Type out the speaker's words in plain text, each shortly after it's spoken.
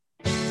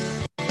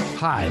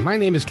Hi, my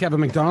name is Kevin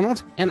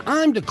McDonald, and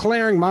I'm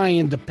declaring my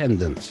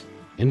independence.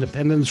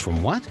 Independence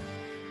from what?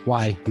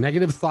 Why,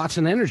 negative thoughts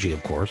and energy,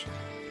 of course.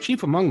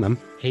 Chief among them,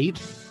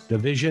 hate,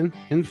 division,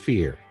 and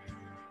fear.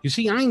 You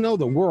see, I know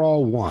that we're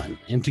all one,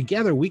 and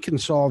together we can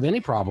solve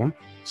any problem,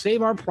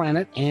 save our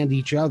planet and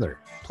each other.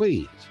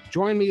 Please,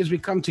 join me as we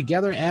come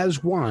together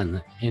as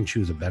one and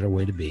choose a better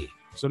way to be.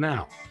 So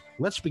now,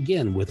 let's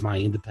begin with my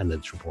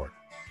independence report.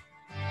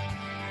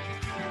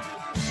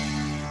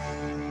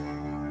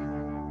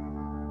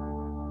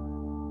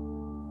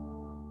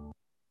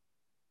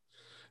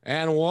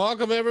 And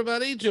welcome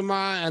everybody to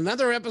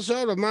another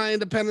episode of my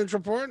Independence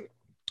Report.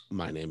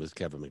 My name is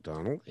Kevin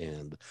McDonald,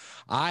 and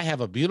I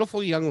have a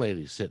beautiful young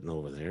lady sitting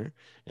over there,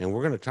 and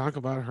we're going to talk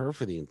about her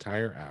for the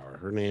entire hour.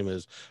 Her name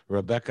is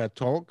Rebecca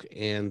Tolk,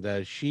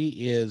 and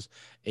she is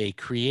a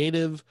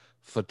creative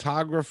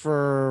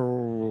photographer.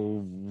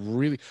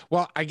 Really,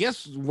 well, I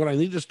guess what I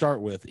need to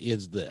start with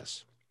is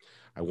this.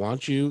 I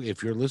want you,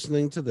 if you're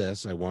listening to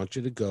this, I want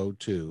you to go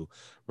to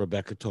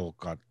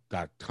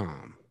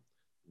RebeccaTolk.com.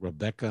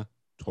 RebeccaTolk.com,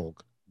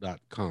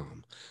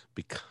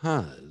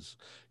 because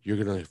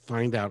you're going to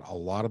find out a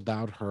lot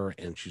about her,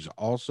 and she's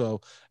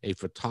also a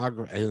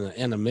photographer,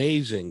 an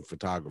amazing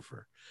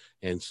photographer,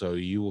 and so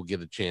you will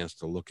get a chance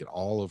to look at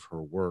all of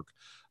her work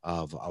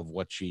of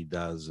what she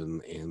does,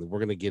 and we're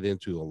going to get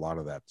into a lot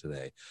of that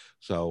today.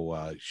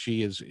 So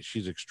she's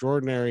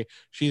extraordinary.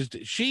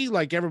 She,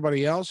 like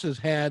everybody else, has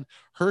had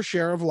her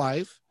share of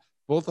life,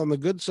 both on the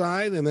good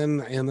side and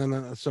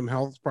then some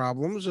health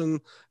problems, and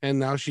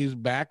now she's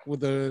back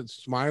with a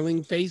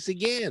smiling face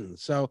again.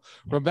 So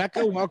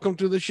Rebecca, welcome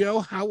to the show.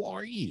 How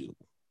are you?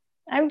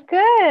 I'm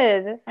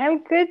good.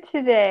 I'm good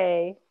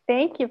today.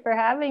 Thank you for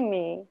having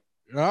me.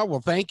 Oh, well,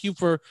 thank you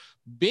for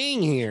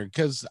being here,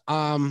 because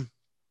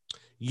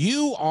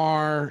you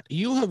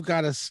have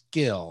got a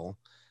skill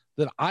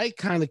that I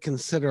kind of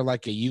consider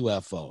like a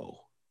UFO.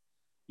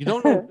 You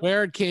don't know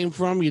where it came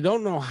from. You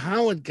don't know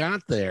how it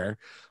got there,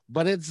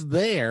 but it's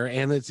there,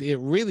 and it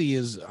really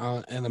is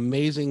an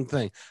amazing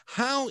thing.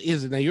 How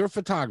is it now? You're a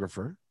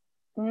photographer,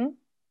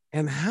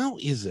 and how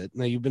is it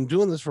now? You've been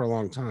doing this for a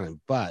long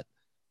time, but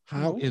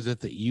how is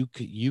it that you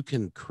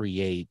can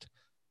create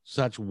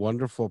such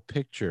wonderful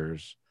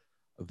pictures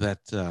that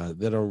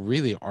are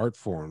really art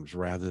forms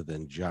rather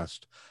than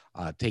just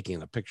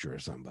taking a picture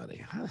of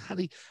somebody?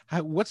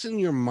 What's in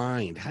your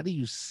mind? How do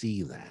you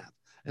see that?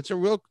 It's a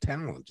real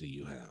talent that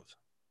you have.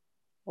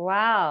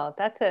 Wow,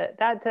 that's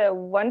a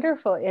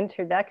wonderful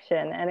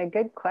introduction and a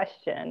good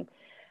question.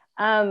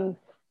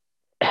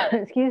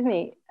 Excuse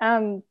me.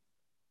 I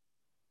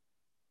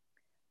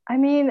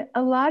mean,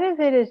 a lot of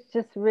it is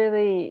just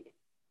really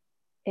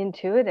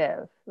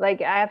intuitive.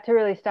 Like, I have to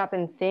really stop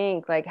and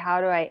think, like, how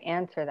do I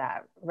answer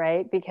that,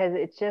 right? Because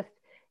it's who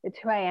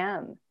I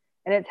am,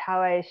 and it's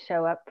how I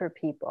show up for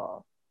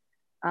people.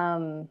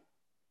 And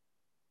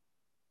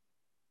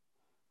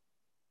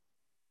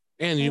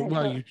you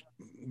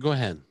go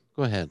ahead.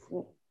 Go ahead.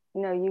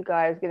 No, you go.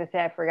 I was going to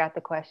say I forgot the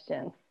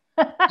question.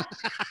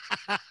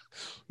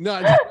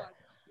 No,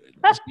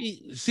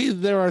 see,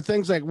 there are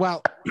things like,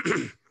 well,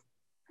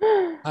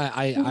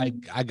 I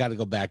got to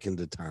go back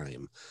into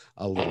time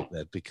a little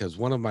bit, because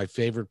one of my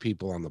favorite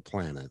people on the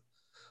planet,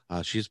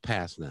 she's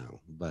passed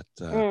now, but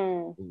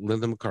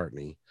Linda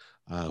McCartney,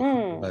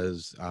 who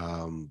was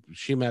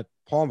she met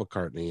Paul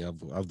McCartney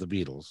of the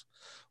Beatles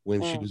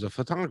when she was a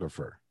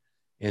photographer.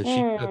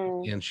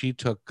 And she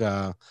took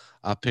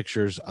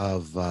pictures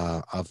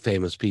of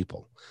famous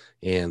people,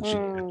 and she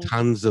got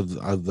tons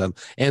of them.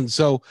 And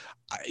so,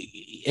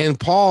 and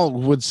Paul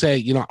would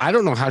say, I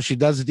don't know how she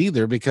does it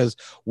either, because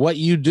what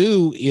you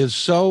do is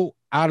so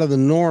out of the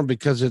norm,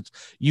 because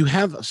you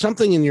have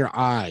something in your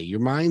eye, your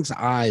mind's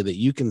eye, that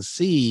you can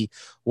see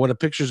what a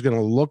picture is going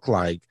to look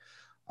like,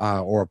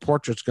 or a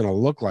portrait's going to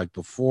look like,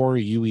 before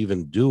you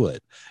even do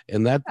it.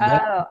 And I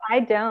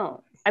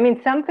don't. I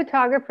mean, some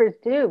photographers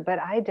do, but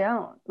I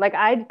don't. Like,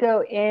 I'd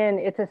go in,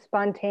 it's a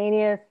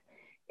spontaneous,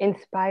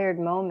 inspired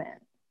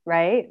moment,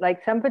 right?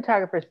 Like, some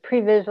photographers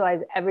pre-visualize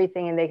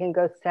everything and they can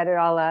go set it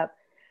all up.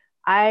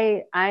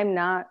 I'm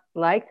not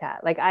like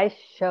that. Like, I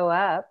show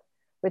up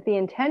with the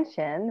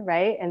intention,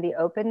 right? And the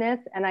openness,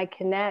 and I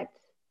connect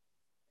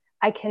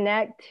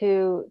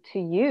to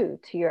you,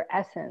 to your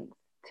essence,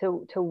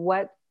 to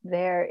what's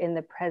there in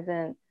the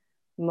present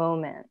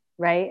moment,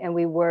 right? And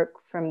we work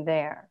from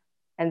there.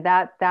 And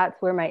that's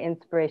where my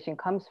inspiration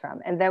comes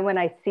from. And then when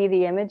I see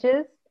the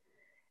images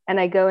and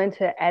I go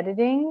into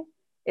editing,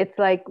 it's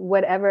like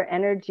whatever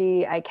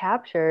energy I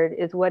captured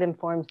is what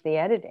informs the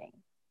editing.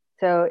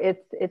 So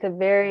it's a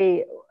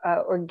very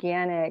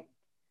organic,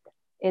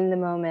 in the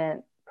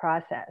moment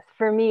process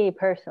for me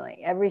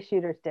personally. Every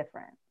shooter's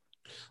different.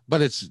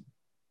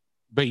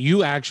 But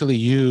you actually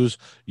use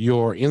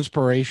your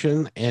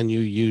inspiration, and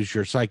you use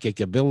your psychic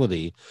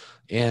ability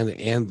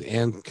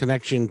and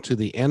connection to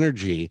the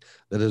energy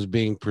that is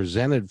being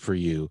presented for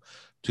you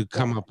to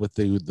come up with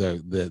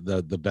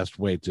the best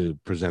way to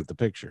present the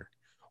picture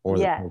or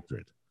the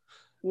portrait.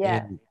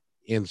 Yeah.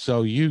 And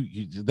so you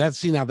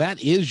now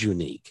that is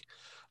unique.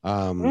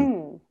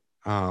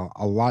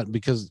 a lot,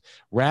 because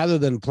rather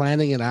than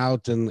planning it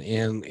out and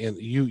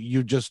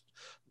you just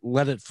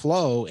let it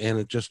flow, and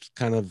it just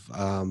kind of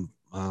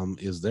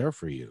is there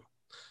for you.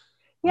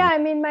 Yeah, I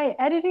mean, my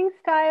editing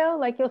style,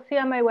 like you'll see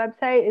on my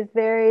website, is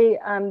very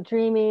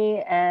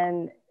dreamy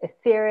and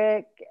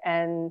etheric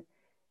and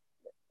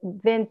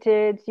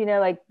vintage. You know,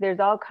 like there's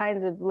all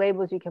kinds of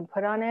labels you can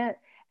put on it,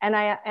 and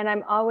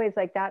I'm always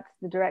like, that's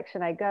the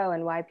direction I go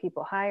and why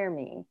people hire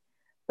me.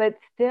 But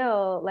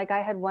still, like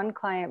I had one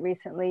client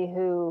recently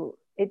who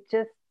it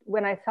just,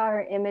 when I saw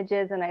her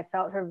images and I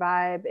felt her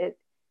vibe,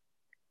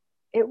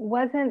 it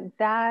wasn't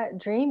that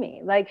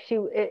dreamy. Like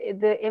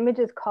the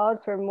images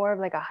called for more of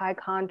like a high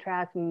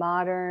contrast,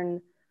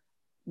 modern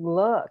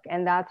look,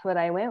 and that's what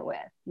I went with,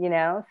 you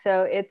know.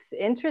 So it's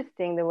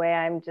interesting the way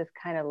I'm just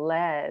kind of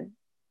led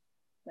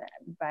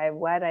by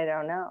what, I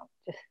don't know,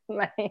 just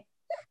my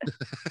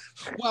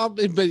Well,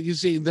 but you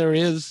see, there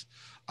is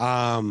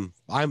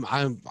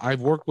I've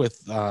worked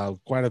with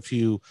quite a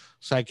few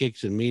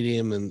psychics and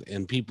medium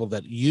and people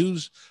that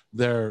use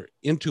their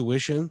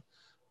intuition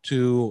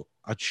to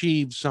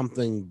achieve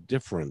something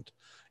different,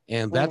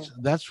 and mm,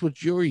 that's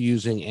what you're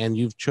using, and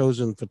you've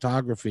chosen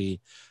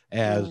photography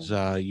as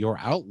mm, your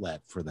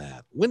outlet for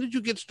that. When did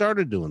you get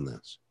started doing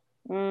this?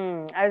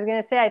 I was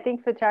gonna say, I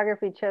think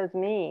photography chose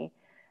me.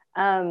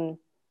 Um,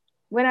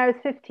 when I was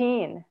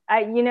 15,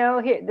 you know,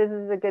 here, this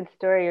is a good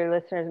story your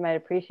listeners might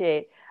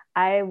appreciate.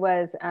 I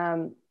was,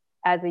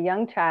 as a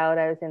young child,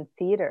 I was in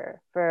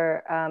theater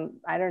for,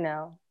 I don't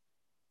know,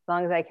 as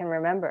long as I can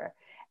remember.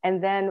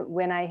 And then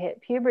when I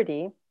hit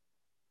puberty,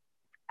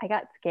 I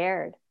got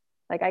scared.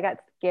 Like I got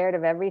scared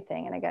of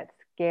everything, and I got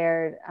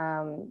scared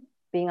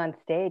being on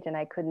stage, and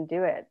I couldn't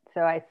do it.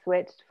 So I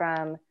switched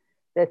from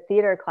the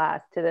theater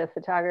class to the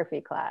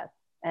photography class,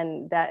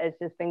 and that has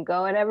just been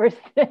going ever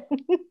since.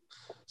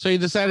 So you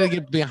decided to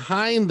get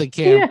behind the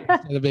camera Yeah,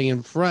 instead of being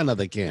in front of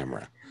the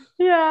camera.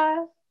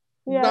 yeah,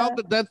 Well, yeah.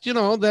 but that's, you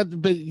know,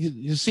 that, but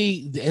you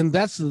see, and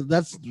that's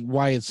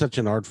why it's such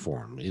an art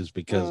form, is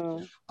because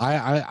Mm.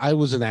 I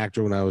was an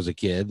actor when I was a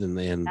kid,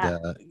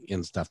 Ah,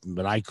 and stuff,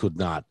 but I could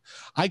not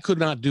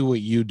do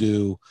what you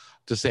do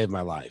to save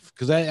my life,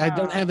 because I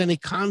don't have oh. any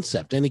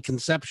concept, any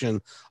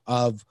conception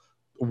of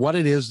what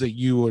it is that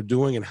you are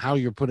doing and how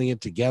you're putting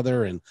it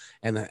together and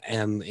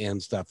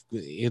stuff.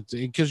 It's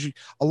because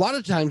a lot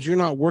of times you're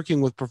not working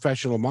with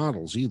professional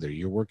models either.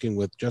 You're working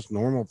with just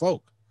normal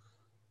folk.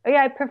 Oh,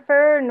 yeah, I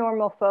prefer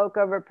normal folk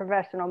over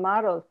professional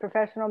models.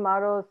 Professional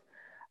models,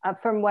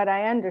 from what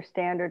I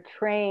understand, are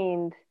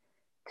trained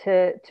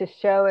to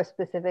show a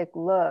specific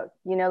look.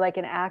 You know, like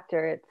an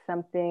actor, it's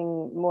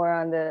something more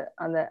on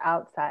the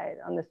outside,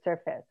 on the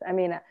surface. I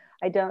mean,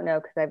 I don't know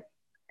because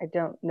I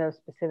don't know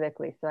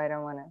specifically, so I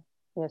don't want to,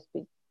 you know,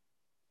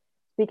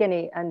 speak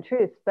any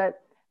untruths. But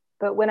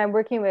when I'm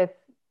working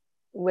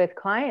with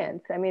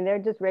clients, I mean, they're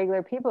just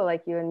regular people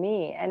like you and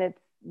me, and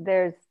it's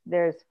there's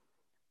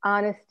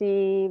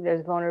honesty,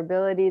 there's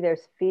vulnerability,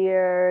 there's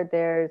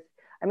fear,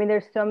 I mean,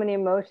 there's so many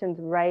emotions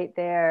right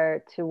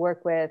there to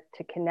work with,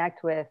 to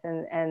connect with,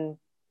 and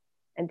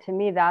to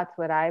me, that's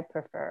what I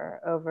prefer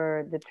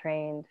over the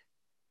trained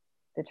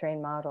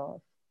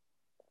models.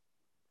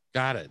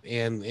 Got it.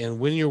 And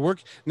when you're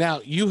working now,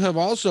 you have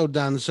also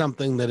done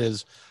something that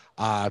is,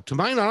 to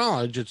my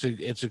knowledge,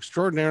 it's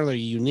extraordinarily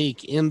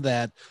unique in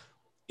that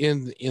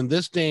in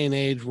this day and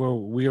age where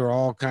we are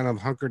all kind of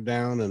hunkered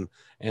down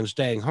and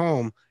staying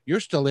home, you're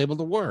still able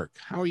to work.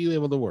 How are you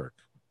able to work?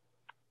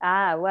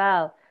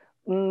 Well,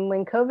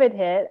 when COVID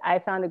hit, I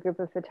found a group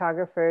of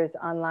photographers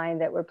online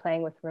that were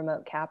playing with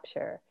remote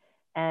capture.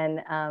 And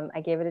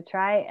I gave it a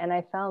try and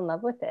I fell in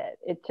love with it.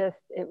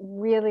 It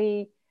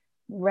really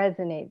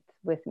resonates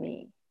with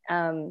me.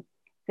 Um,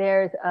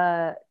 there's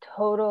a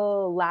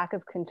total lack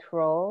of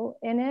control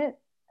in it,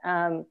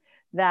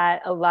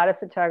 that a lot of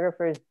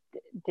photographers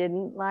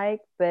didn't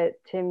like. But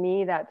to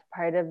me, that's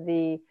part of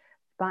the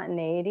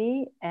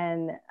spontaneity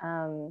and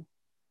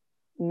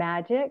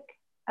magic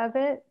of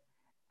it.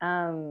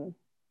 Um,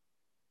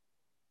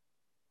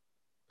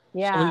 So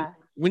yeah.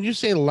 when you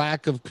say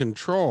lack of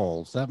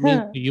controls, that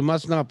means you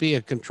must not be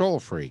a control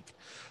freak.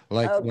 Oh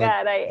Like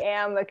God, I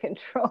am a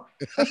control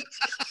freak.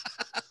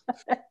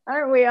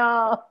 Aren't we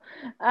all?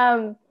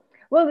 Um,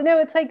 well, no,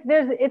 it's like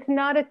it's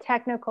not a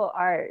technical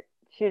art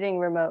shooting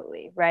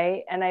remotely,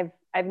 right? And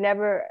I've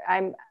never,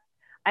 I'm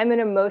an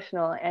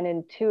emotional and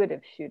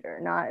intuitive shooter,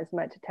 not as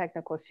much a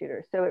technical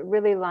shooter. So it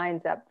really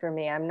lines up for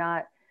me. I'm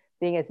not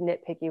being as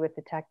nitpicky with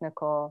the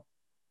technical,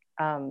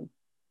 um,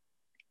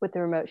 with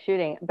the remote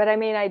shooting. But I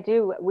mean,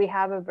 we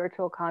have a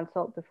virtual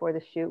consult before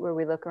the shoot where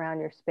we look around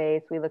your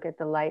space, we look at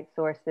the light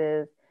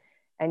sources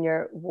and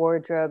your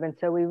wardrobe. And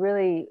so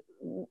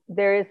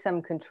there is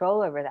some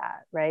control over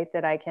that, right?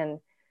 That I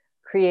can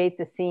create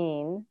the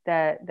scene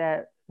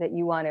that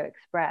you want to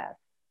express.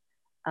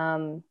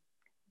 Um,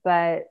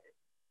 but,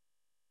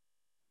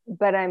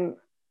 but I'm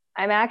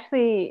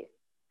actually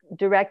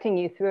directing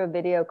you through a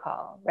video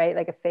call, right?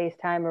 Like a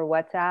FaceTime or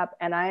WhatsApp.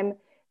 And I'm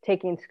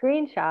taking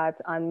screenshots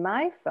on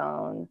my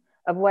phone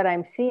of what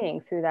I'm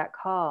seeing through that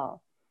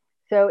call.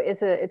 So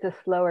it's a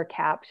slower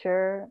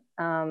capture.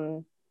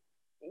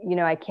 You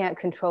know, I can't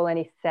control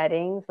any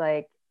settings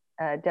like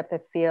depth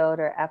of field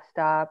or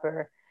f-stop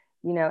or,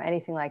 you know,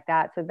 anything like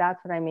that. So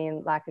that's what I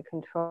mean, lack of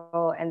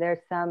control. And there's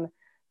some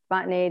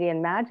spontaneity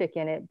and magic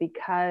in it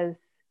because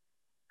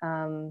I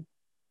don't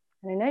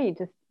know,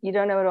 you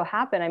don't know what'll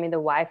happen. I mean, the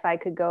Wi-Fi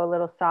could go a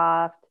little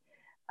soft.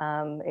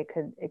 It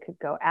could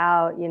go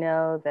out, you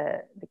know,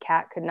 the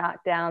cat could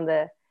knock down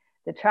the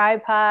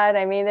tripod.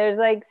 I mean, there's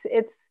like,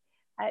 it's,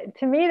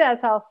 to me,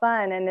 that's all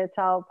fun and it's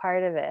all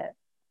part of it.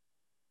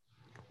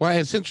 Well,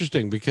 it's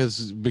interesting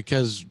because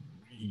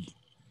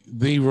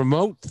the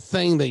remote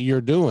thing that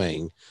you're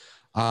doing,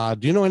 do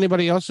you know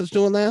anybody else that's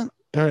doing that?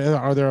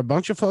 Are there a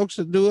bunch of folks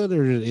that do it,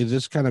 or is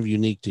this kind of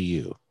unique to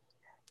you?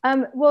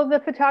 Well, the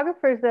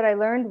photographers that I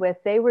learned with,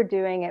 they were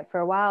doing it for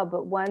a while,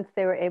 but once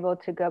they were able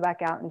to go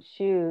back out and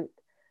shoot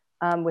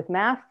with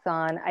masks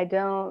on, I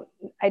don't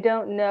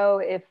know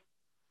if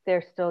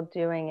they're still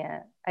doing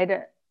it. I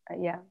don't,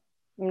 yeah,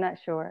 I'm not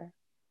sure.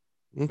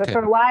 But Okay.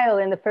 for a while,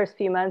 in the first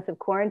few months of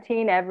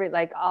quarantine,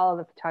 like all of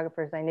the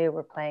photographers I knew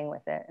were playing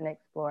with it and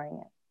exploring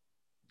it.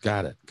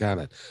 Got it. Got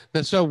it.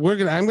 And so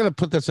I'm gonna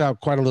put this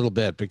out quite a little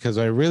bit because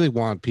I really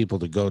want people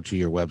to go to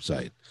your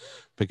website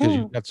because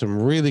you've got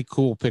some really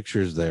cool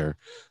pictures there,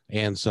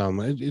 and some.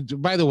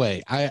 By the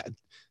way, I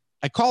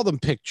call them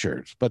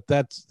pictures, but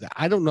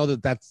I don't know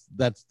that that's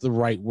the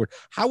right word.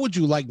 How would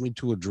you like me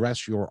to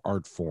address your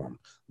art form,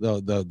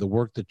 the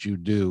work that you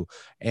do,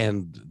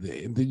 and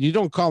you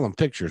don't call them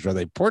pictures? Are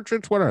they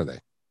portraits? What are they?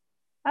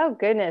 Oh,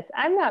 goodness.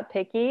 I'm not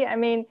picky. I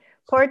mean,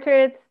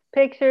 portraits,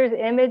 pictures,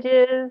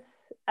 images,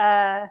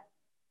 uh,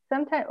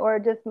 sometimes, or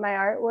just my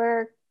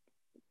artwork.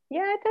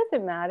 Yeah, it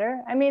doesn't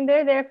matter. I mean,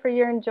 they're there for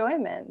your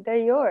enjoyment. They're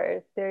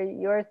yours. They're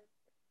yours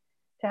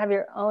to have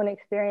your own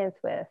experience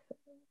with.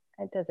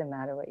 It doesn't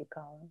matter what you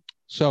call them.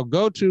 So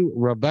go to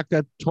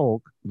Rebecca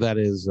Tolk, that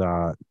is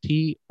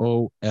TOLK.com.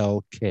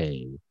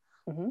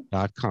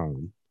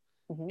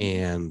 Mm-hmm.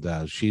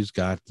 And she's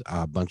got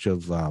a bunch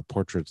of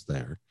portraits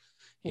there.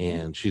 Mm-hmm.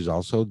 And she's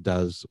also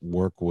does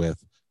work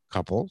with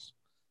couples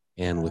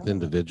and with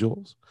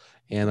individuals.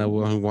 And I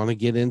want to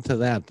get into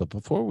that. But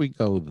before we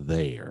go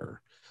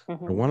there, I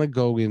want to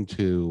go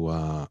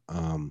into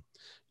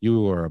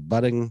you were a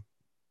budding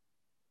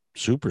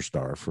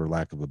superstar, for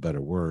lack of a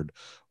better word,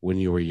 when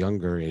you were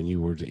younger, and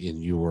you were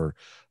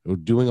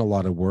doing a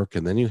lot of work,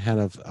 and then you had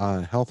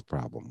a health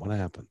problem. What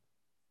happened?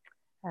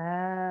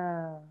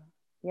 Oh,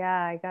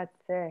 yeah, I got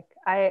sick.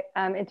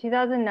 In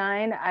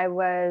 2009, I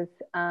was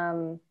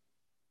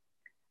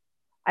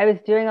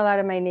doing a lot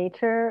of my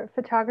nature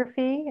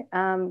photography.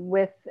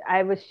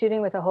 I was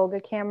shooting with a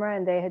Holga camera,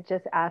 and they had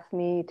just asked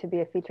me to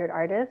be a featured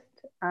artist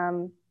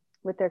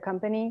with their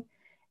company.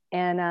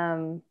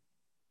 And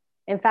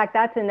in fact,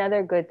 that's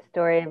another good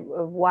story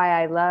of why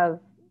I love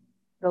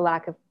the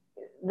lack of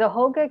the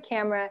Holga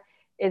camera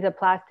is a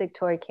plastic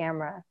toy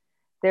camera.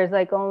 There's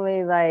like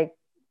only like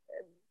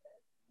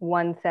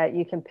one set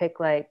you can pick,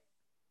 like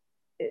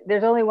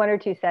there's only one or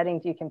two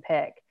settings you can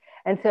pick.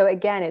 And so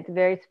again, it's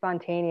very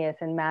spontaneous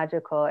and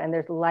magical, and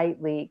there's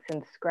light leaks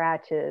and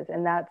scratches,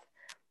 and that's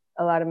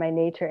a lot of my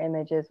nature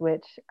images,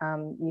 which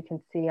you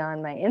can see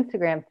on my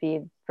Instagram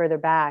feed further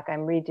back.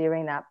 I'm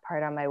redoing that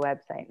part on my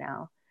website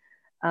now.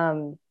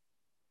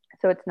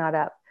 So it's not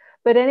up.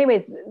 But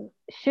anyways,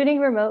 shooting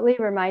remotely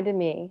reminded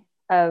me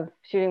of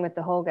shooting with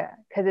the Holga,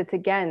 because it's,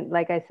 again,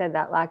 like I said,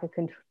 that lack of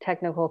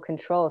technical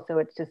control. So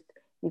it's just,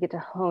 you get to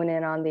hone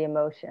in on the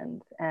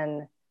emotions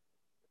and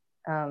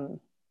the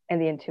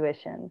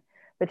intuition.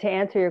 But to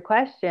answer your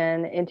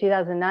question, in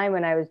 2009,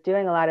 when I was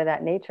doing a lot of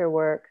that nature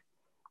work,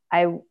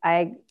 I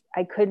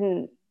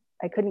couldn't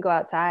go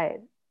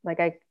outside.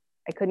 Like I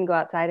couldn't go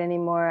outside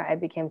anymore. I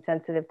became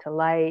sensitive to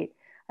light.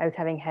 I was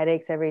having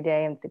headaches every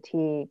day and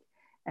fatigue.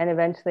 And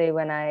eventually,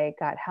 when I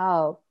got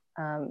help,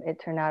 it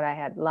turned out I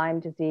had Lyme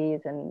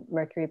disease and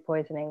mercury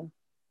poisoning.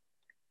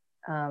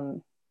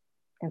 And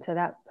so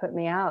that put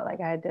me out. Like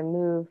I had to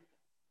move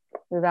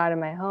out of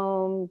my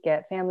home,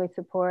 get family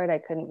support. I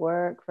couldn't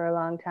work for a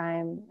long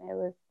time.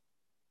 It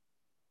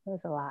was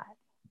a lot.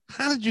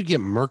 How did you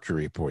get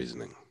mercury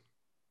poisoning?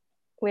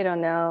 We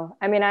don't know.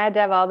 I mean, I had to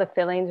have all the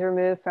fillings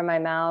removed from my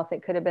mouth.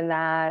 It could have been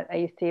that. I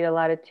used to eat a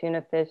lot of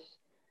tuna fish.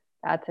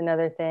 That's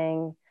another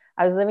thing.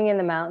 I was living in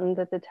the mountains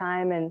at the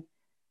time, and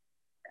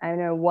I don't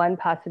know, one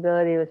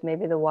possibility was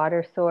maybe the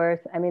water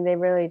source. I mean, they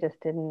really just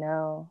didn't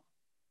know.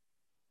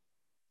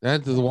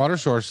 That the water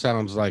source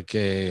sounds like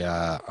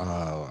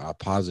a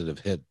positive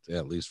hit,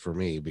 at least for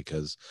me,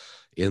 because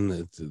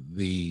in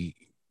the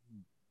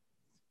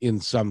in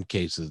some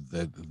cases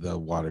the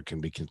water can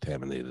be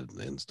contaminated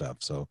and stuff.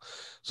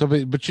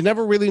 But you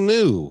never really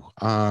knew.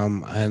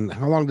 And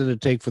how long did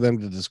it take for them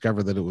to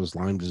discover that it was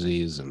Lyme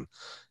disease?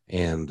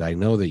 And I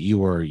know that you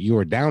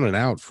were down and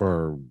out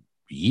for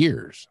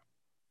years.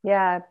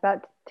 Yeah,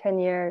 about 10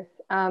 years.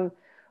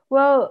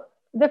 Well,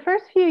 the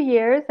first few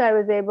years I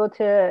was able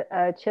to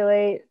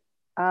chelate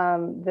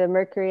the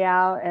mercury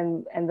out,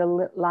 and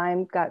the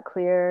Lyme got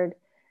cleared.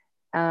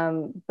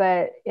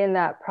 But in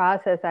that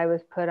process, I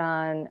was put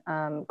on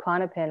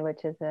Klonopin,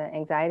 which is an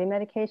anxiety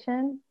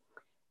medication.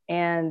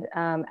 And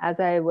as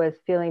I was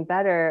feeling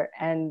better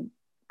and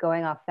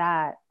going off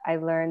that, I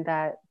learned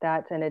that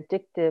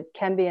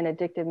can be an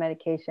addictive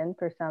medication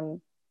for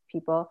some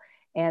people.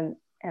 And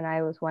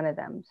I was one of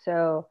them.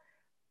 So,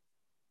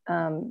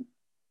 and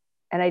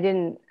I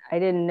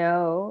didn't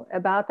know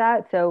about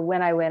that. So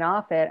when I went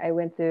off it, I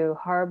went through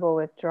horrible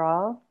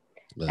withdrawal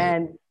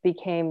and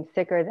became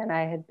sicker than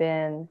I had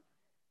been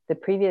the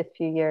previous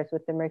few years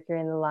with the mercury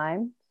and the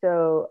Lyme.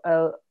 So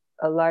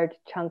a large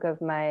chunk of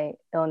my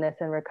illness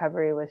and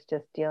recovery was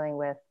just dealing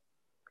with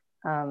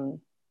that.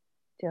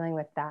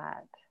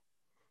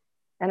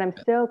 And I'm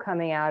still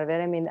coming out of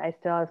it. I mean, I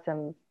still have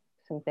some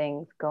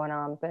things going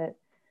on, but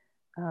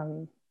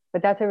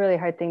that's a really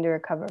hard thing to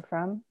recover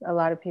from. A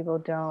lot of people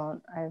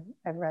don't.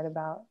 I've read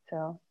about.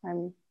 So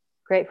I'm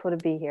grateful to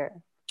be here.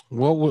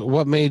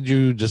 What made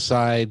you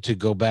decide to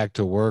go back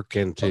to work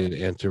and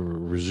to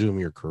resume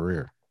your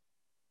career?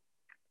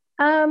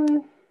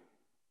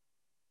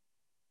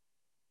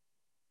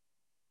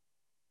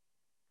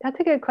 That's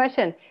a good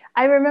question.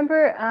 I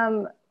remember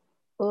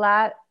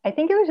I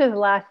think it was just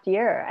last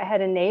year, I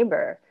had a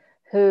neighbor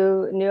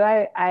who knew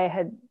I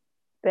had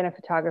been a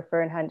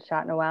photographer and hadn't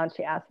shot in a while, and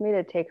she asked me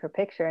to take her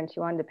picture and she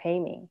wanted to pay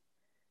me.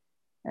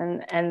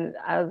 And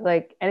I was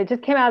like, and it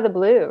just came out of the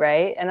blue,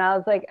 right? And I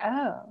was like,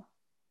 oh,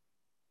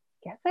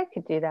 guess I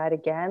could do that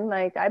again.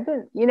 Like I've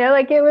been,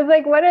 like it was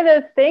like one of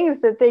those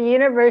things that the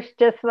universe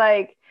just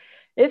like,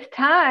 it's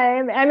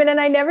time. I mean, and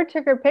I never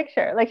took her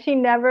picture. Like she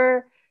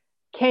never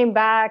came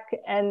back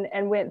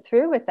and went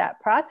through with that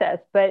process,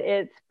 but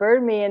it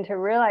spurred me into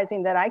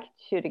realizing that I could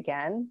shoot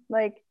again.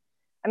 Like,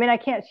 I mean, I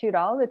can't shoot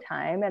all the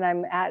time, and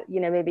I'm at,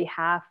 maybe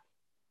half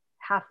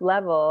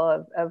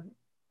level of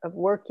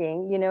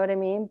working, you know what I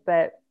mean?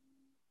 But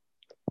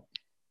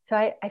so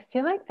I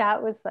feel like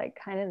that was like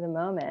kind of the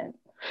moment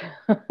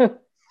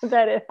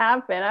that it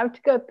happened. I have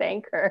to go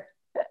thank her.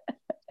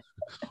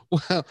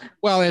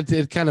 Well,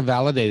 it kind of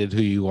validated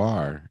who you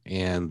are,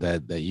 and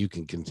that you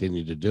can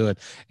continue to do it,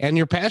 and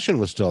your passion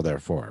was still there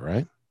for it,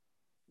 right?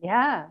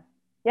 Yeah,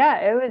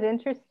 it was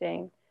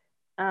interesting.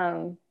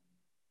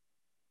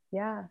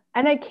 Yeah,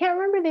 and I can't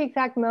remember the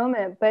exact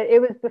moment, but it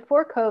was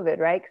before COVID,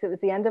 right? Because it was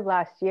the end of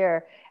last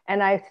year,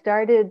 and I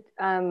started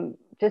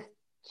just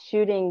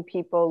shooting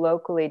people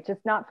locally,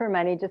 just not for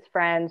money, just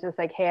friends, just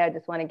like, hey, I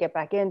just want to get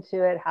back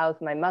into it. How's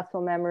my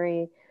muscle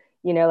memory?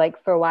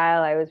 Like for a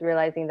while, I was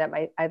realizing that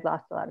I'd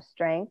lost a lot of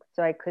strength,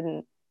 so I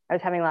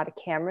was having a lot of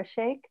camera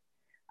shake.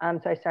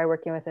 So I started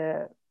working with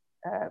a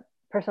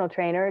personal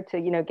trainer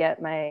to,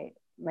 get my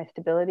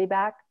stability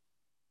back.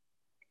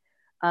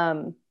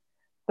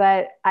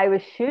 But I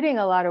was shooting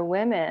a lot of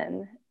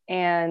women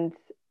and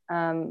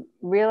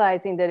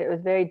realizing that it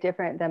was very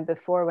different than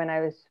before when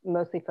I was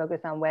mostly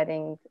focused on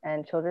weddings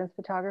and children's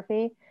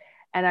photography.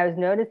 And I was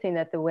noticing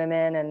that the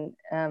women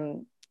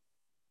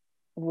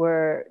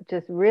were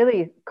just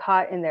really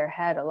caught in their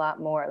head a lot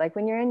more. Like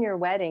when you're in your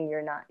wedding,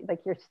 you're not like,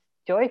 you're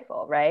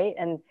joyful, right?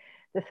 And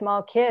the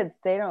small kids,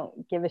 they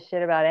don't give a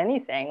shit about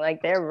anything.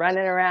 Like they're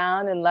running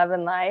around and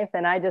loving life,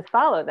 and I just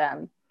follow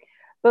them.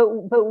 But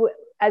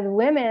as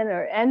women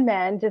and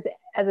men, just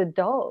as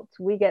adults,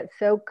 we get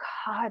so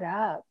caught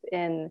up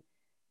in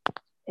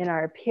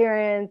our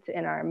appearance,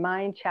 in our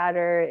mind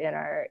chatter, in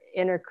our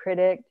inner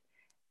critic.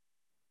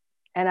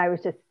 And I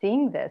was just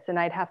seeing this, and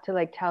I'd have to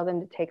like tell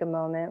them to take a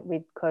moment.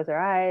 We'd close our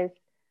eyes,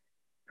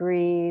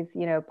 breathe,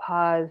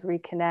 pause,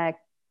 reconnect,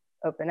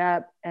 open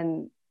up,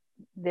 and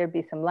there'd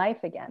be some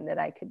life again that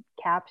I could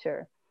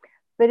capture.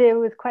 But it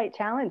was quite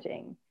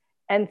challenging.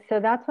 And so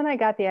that's when I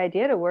got the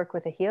idea to work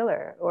with a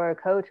healer or a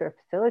coach or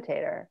a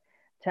facilitator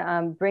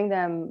to bring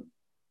them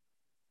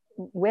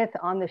with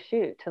on the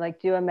shoot, to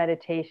like do a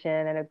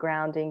meditation and a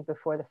grounding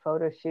before the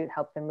photo shoot,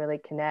 help them really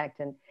connect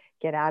and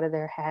get out of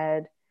their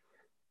head.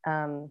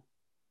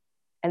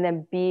 And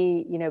then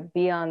be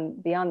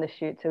on the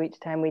shoot. So each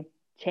time we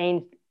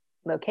changed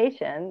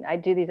location, I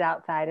do these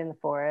outside in the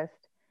forest.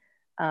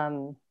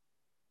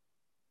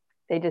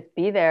 They just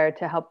be there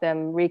to help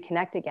them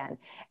reconnect again.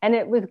 And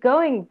it was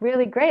going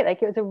really great.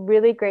 Like it was a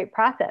really great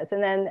process.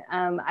 And then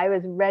I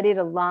was ready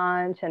to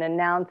launch and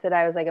announce that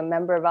I was like a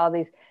member of all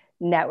these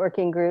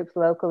networking groups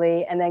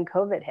locally. And then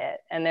COVID hit,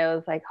 and it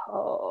was like,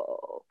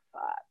 oh,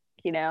 fuck,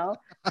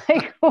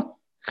 like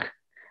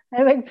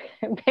I like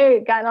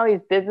gotten all these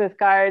business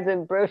cards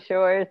and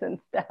brochures and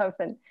stuff.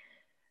 And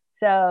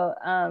so,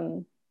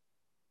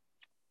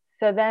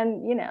 so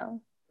then,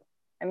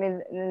 I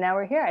mean, now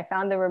we're here. I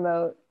found the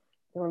remote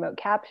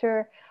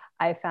capture.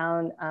 I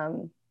found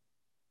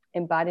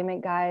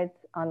embodiment guides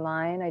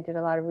online. I did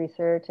a lot of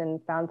research and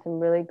found some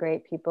really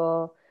great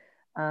people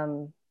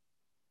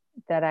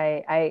that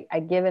I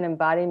give an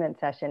embodiment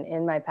session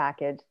in my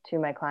package to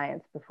my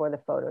clients before the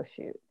photo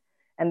shoot.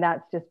 And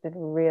that's just been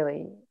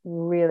really,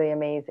 really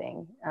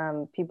amazing.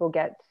 People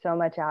get so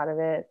much out of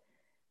it.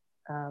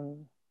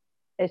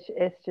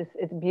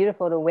 It's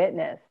beautiful to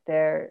witness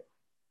their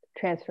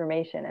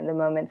transformation and the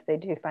moments they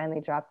do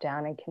finally drop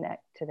down and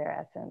connect to their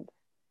essence.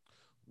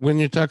 When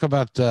you talk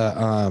about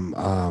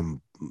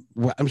I'm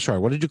sorry,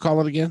 what did you call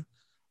it again?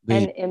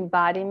 An The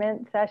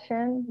embodiment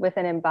session with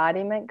an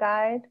embodiment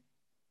guide.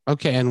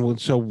 Okay,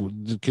 and so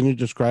can you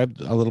describe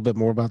a little bit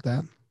more about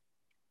that?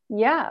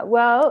 Yeah,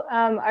 well,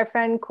 our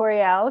friend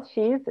Coriel,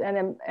 she's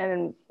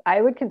and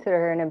I would consider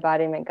her an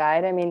embodiment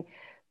guide. I mean,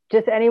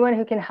 just anyone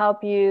who can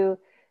help you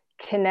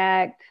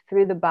connect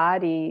through the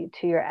body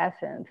to your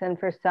essence. And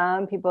for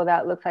some people,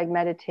 that looks like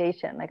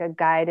meditation, like a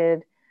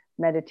guided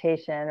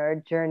meditation or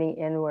a journey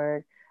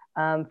inward.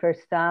 For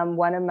some,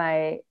 one of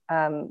my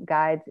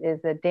guides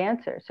is a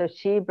dancer. So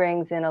she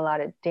brings in a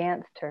lot of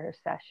dance to her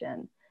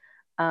session.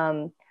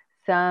 Um,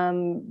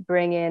 some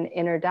bring in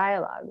inner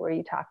dialogue where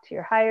you talk to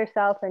your higher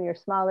self and your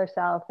smaller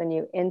self and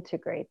you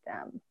integrate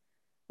them,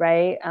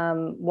 right?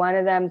 One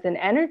of them's an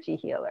energy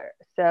healer.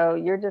 So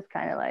you're just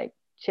kind of like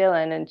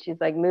chilling and she's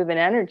like moving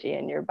energy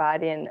in your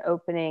body and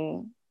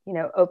opening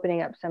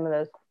up some of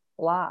those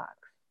blocks.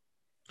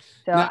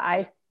 So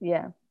Now,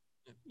 yeah.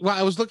 well,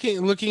 I was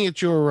looking at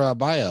your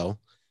bio,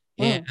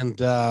 Mm.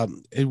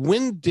 and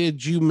when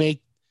did you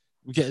make?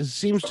 Because it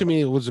seems to me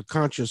it was a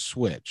conscious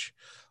switch,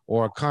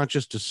 or a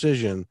conscious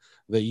decision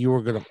that you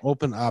were going to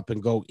open up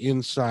and go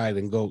inside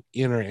and go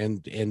inner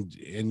and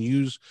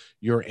use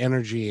your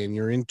energy and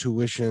your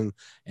intuition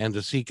and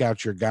to seek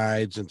out your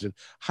guides and to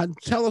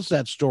tell us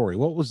that story.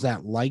 What was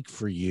that like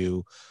for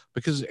you?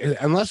 Because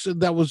unless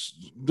that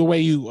was the way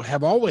you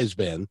have always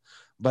been,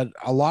 but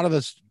a lot of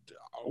us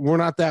we're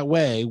not that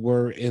way.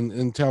 We're in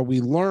until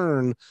we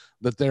learn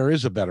that there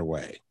is a better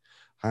way.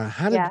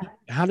 Yeah.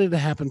 How did it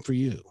happen for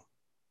you?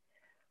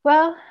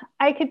 Well,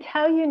 I could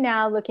tell you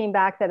now, looking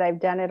back, that I've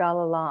done it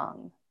all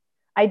along.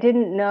 I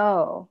didn't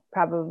know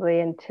probably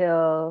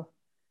until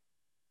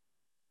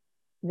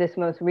this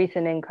most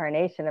recent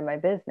incarnation of my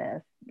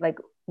business, like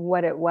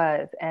what it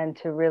was and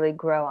to really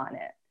grow on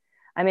it.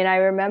 I mean, I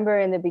remember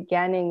in the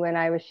beginning when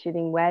I was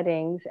shooting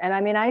weddings, and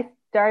I mean, I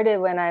started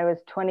when I was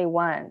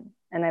 21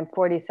 and I'm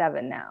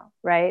 47 now,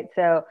 right?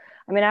 So,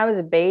 I mean, I was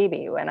a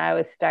baby when I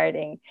was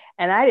starting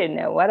and I didn't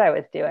know what I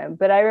was doing.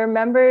 But I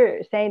remember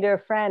saying to a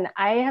friend,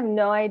 I have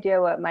no idea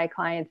what my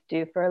clients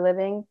do for a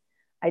living.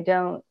 I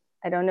don't,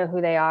 I don't know who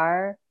they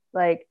are.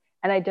 Like,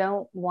 and I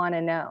don't want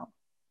to know.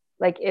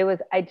 Like it was,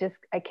 I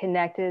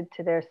connected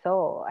to their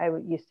soul. I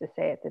used to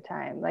say at the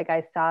time, like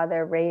I saw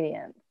their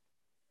radiance.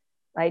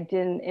 I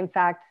didn't, in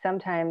fact,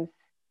 sometimes,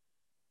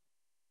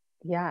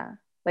 yeah,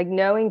 like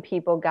knowing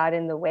people got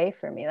in the way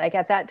for me. Like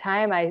at that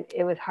time,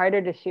 it was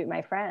harder to shoot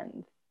my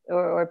friends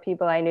or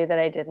people I knew that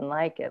I didn't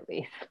like, at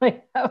least,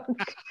 like that was,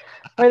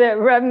 or that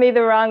rubbed me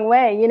the wrong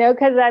way,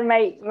 because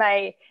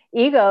my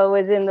ego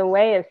was in the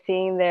way of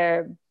seeing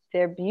their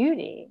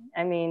beauty.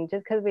 I mean,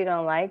 just because we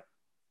don't like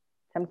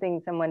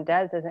something someone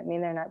does doesn't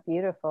mean they're not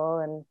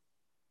beautiful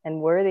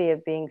and worthy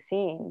of being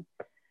seen.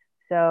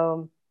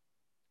 So,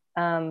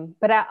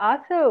 but I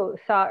also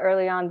saw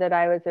early on that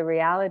I was a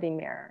reality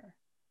mirror.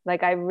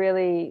 Like I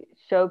really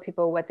showed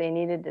people what they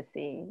needed to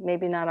see,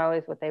 maybe not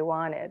always what they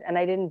wanted. And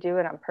I didn't do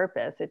it on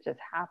purpose. It just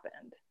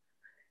happened.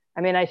 I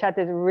mean, I shot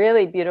this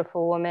really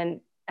beautiful woman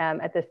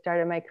at the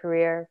start of my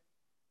career.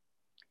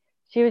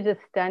 She was just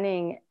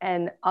stunning.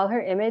 And all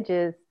her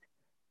images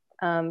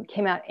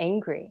came out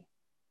angry,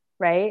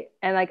 right?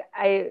 And like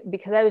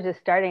because I was just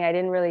starting, I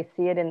didn't really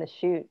see it in the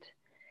shoot.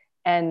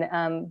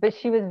 And but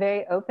she was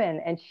very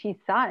open and she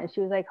saw it and she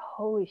was like,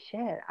 holy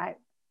shit,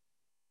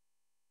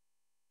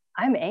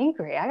 I'm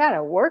angry. I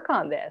gotta work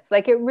on this.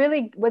 Like it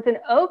really was an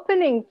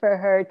opening for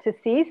her to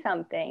see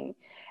something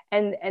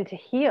and to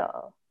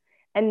heal.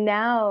 And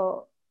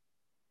now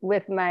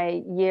with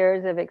my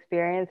years of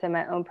experience and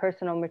my own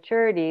personal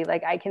maturity,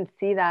 like I can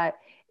see that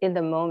in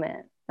the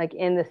moment, like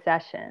in the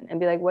session and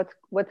be like,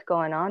 what's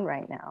going on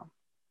right now?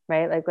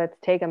 Right? Like let's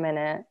take a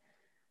minute,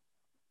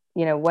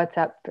 what's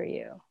up for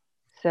you?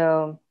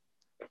 So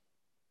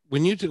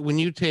When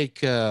you take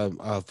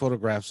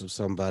photographs of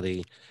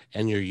somebody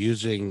and you're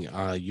using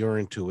your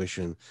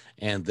intuition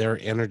and their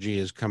energy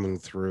is coming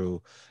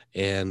through,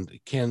 and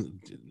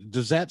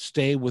does that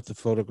stay with the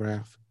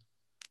photograph?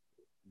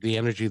 The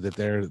energy that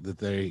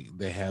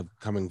they have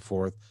coming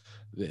forth,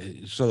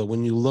 so that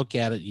when you look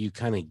at it, you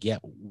kind of get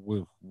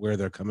where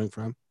they're coming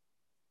from.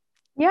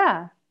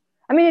 yeah.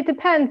 I mean, it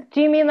depends. Do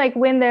you mean like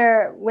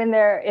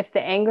if the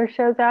anger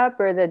shows up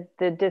or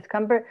the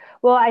discomfort?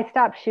 Well, I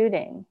stop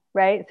shooting,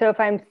 right? So if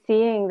I'm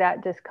seeing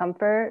that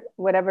discomfort,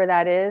 whatever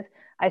that is,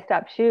 I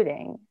stop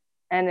shooting.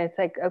 And it's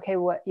like, okay,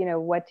 what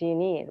do you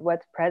need?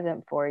 What's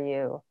present for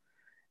you?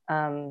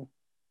 Um,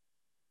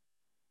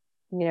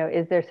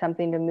 is there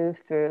something to move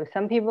through?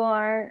 Some people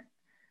aren't,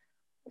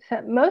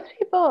 most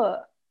people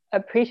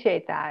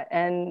appreciate that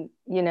and,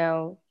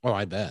 Oh,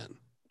 I bet.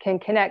 can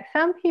connect.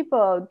 Some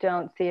people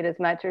don't see it as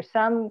much, or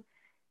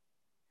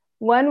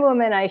one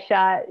woman I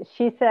shot,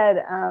 she said,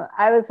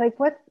 I was like,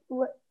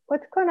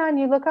 what's going on?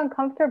 You look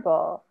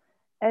uncomfortable.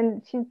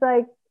 And she's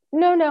like,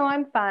 no,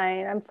 I'm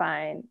fine. I'm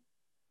fine.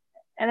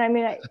 And I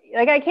mean,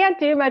 I can't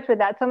do much with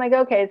that. So I'm like,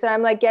 okay. So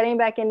I'm like getting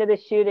back into the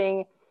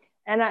shooting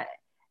and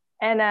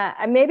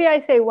maybe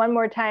I say one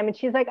more time and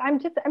she's like, I'm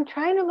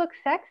trying to look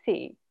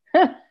sexy.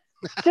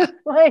 Just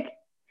like,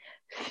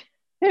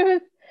 it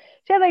was,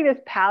 she had like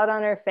this pout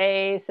on her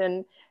face,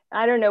 and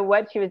I don't know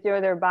what she was doing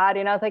with her body.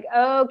 And I was like,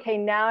 oh, okay,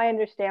 now I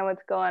understand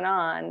what's going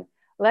on.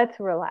 Let's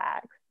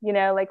relax,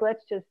 like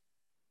let's just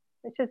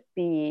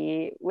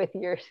be with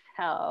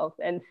yourself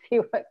and see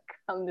what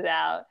comes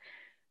out.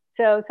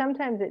 So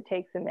sometimes it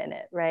takes a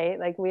minute, right?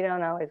 Like we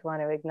don't always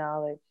want to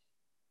acknowledge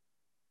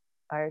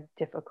our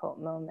difficult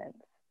moments.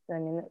 I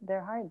mean,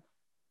 they're hard,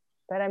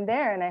 but I'm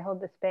there and I hold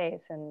the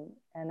space, and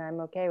I'm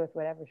okay with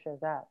whatever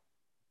shows up.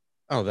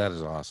 Oh, that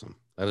is awesome.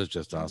 That is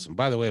just awesome.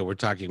 By the way, we're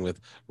talking with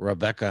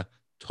Rebecca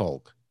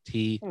Tolk,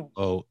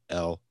 TOLK.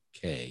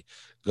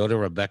 Go to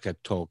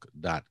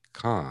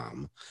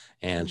RebeccaTolk.com,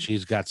 and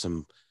she's got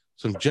some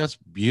just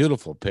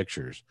beautiful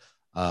pictures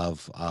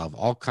of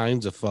all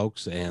kinds of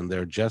folks, and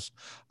they're just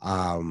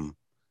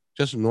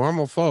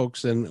normal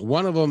folks. And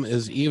one of them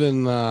is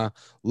even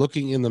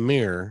looking in the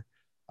mirror,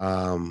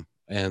 and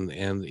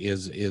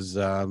is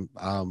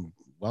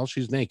well,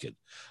 she's naked.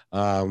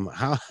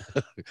 How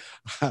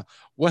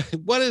what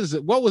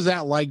was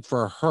that like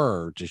for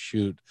her to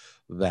shoot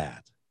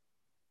that?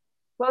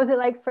 What was it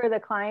like for the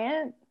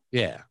client?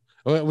 Yeah.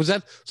 Was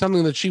that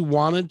something that she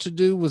wanted to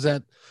do? Was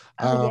that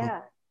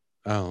yeah.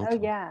 Okay.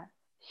 Yeah.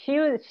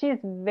 She's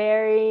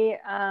very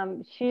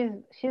she's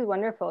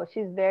wonderful.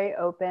 She's very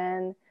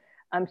open.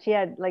 She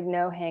had like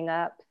no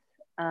hang-ups.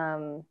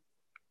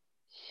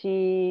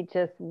 She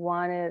just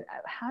wanted,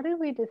 how did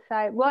we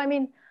decide? Well, I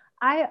mean,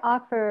 I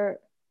offer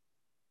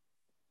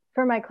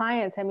for my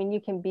clients, I mean,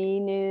 you can be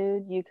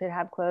nude, you could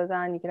have clothes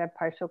on, you could have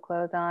partial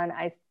clothes on.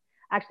 I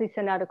actually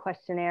send out a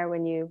questionnaire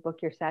when you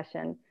book your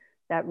session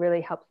that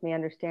really helps me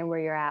understand where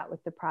you're at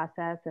with the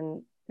process,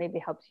 and maybe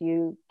helps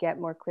you get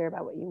more clear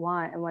about what you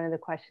want. And one of the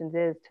questions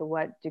is, to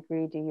what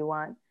degree do you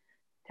want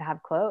to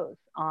have clothes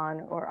on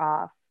or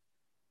off?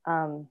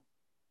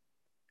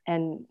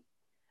 And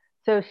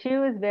so she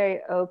was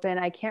very open.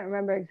 I can't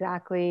remember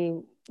exactly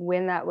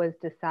when that was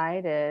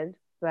decided,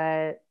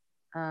 but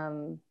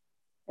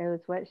it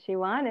was what she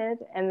wanted.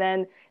 And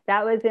then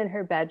that was in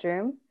her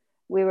bedroom.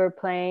 We were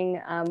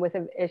playing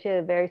she had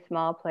a very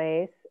small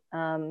place.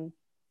 And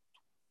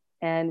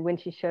when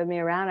she showed me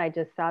around, I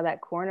just saw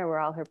that corner where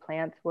all her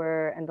plants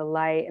were, and the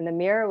light, and the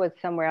mirror was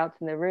somewhere else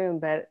in the room.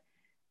 But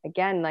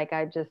again, like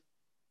I just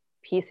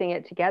piecing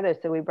it together.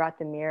 So we brought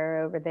the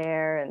mirror over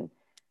there, and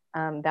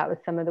that was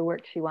some of the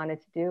work she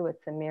wanted to do with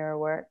some mirror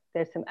work.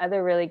 There's some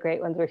other really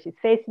great ones where she's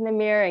facing the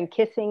mirror and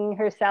kissing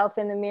herself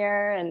in the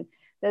mirror. And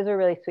those are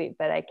really sweet,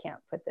 but I can't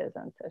put those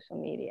on social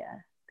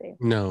media.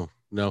 No.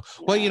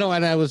 Well,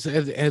 and I was,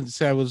 and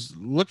so I was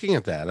looking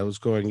at that. I was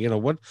going,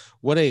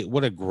 what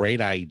a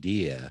great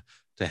idea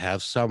to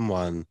have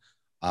someone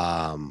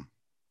that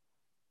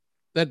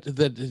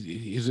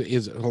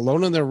is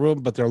alone in their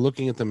room, but they're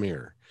looking at the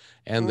mirror,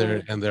 and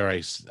they're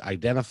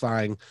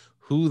identifying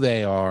who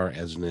they are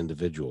as an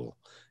individual,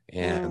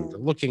 and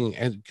looking,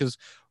 and because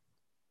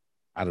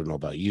I don't know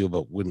about you,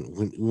 but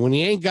when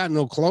you ain't got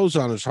no clothes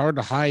on, it's hard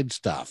to hide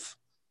stuff.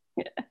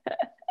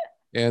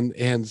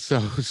 and so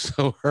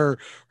her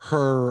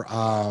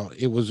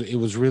it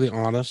was really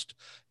honest,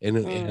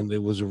 and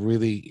it was a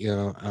really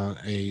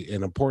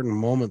an important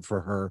moment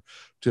for her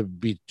to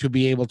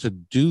be able to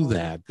do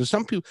that, because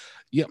some people,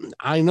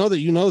 I know that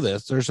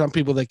this, there's some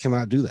people that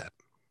cannot do that.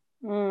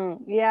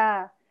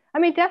 Yeah, I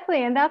mean,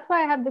 definitely. And that's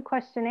why I have the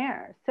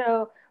questionnaire.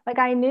 So like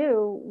I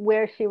knew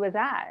where she was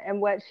at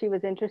and what she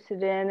was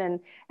interested in, and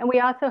we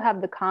also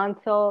have the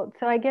consult,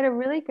 so I get a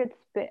really good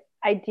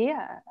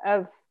idea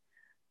of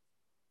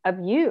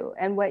you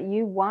and what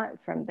you want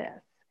from this.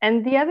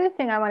 And the other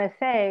thing I want to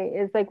say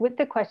is, like, with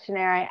the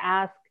questionnaire, I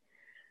ask,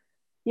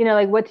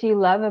 like, what do you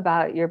love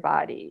about your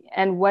body?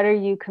 And what are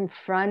you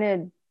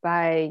confronted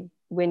by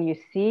when you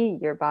see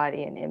your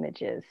body in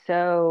images?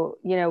 So,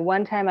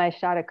 one time I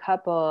shot a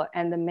couple,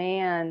 and the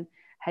man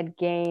had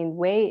gained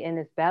weight in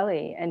his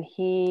belly, and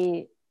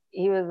he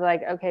was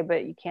like, okay,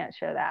 but you can't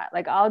show that.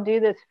 Like, I'll do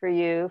this for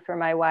you, for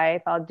my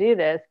wife, I'll do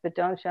this, but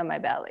don't show my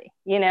belly,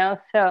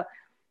 So,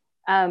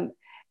 and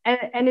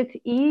it's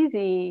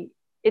easy.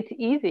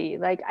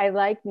 Like, I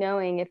like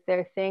knowing if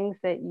there are things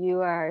that you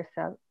are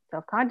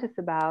self-conscious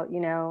about,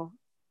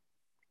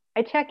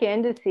 I check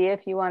in to see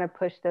if you want to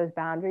push those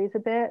boundaries a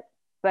bit,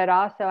 but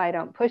also I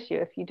don't push you.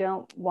 If you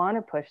don't want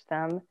to push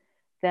them,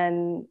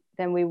 then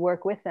we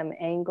work with them,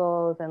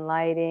 angles and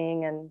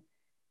lighting. And,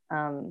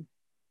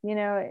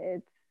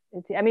 it's,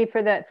 I mean,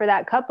 for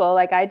that couple,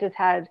 like, I just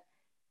had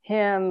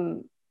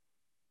him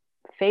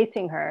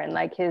facing her, and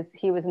like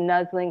he was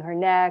nuzzling her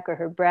neck or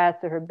her breast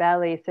or her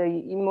belly. So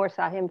you more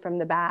saw him from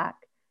the back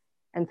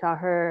and saw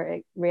her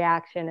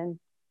reaction,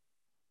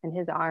 and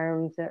his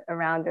arms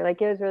around her.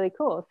 Like, it was really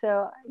cool.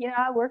 So,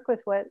 I work with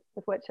what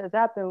shows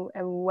up,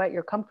 and what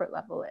your comfort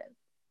level is.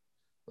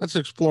 Let's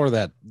explore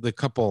the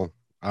couple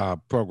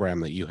program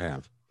that you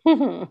have.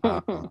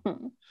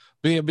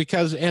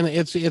 Because, and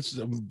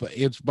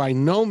it's by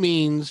no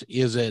means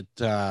is it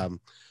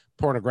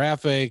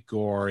pornographic,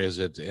 or is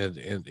it,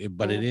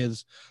 but it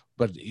is,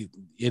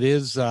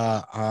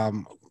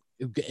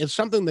 it's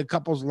something that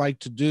couples like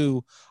to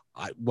do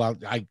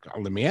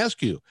Let me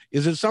ask you,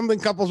 is it something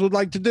couples would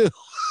like to do?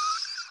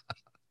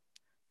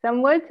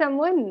 Some would, some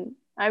wouldn't.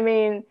 I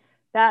mean,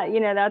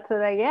 that's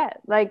what I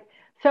get. Like,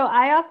 so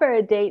I offer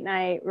a date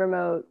night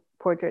remote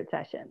portrait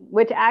session,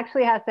 which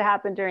actually has to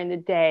happen during the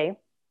day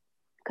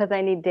because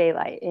I need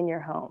daylight in your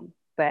home.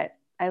 But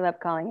I love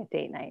calling it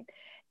date night.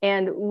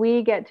 And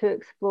we get to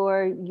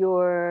explore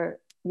your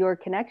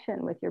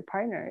connection with your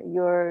partner,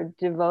 your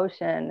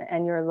devotion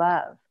and your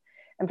love.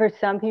 And for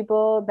some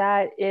people,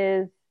 that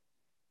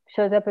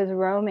shows up as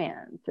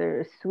romance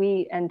or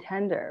sweet and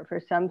tender. For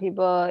some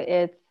people,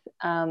 it's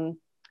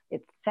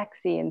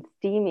sexy and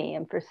steamy,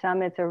 and for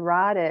some, it's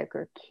erotic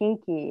or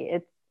kinky.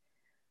 It's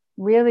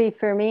really,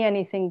 for me,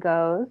 anything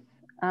goes.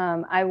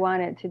 I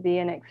want it to be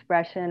an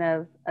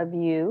expression of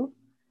you.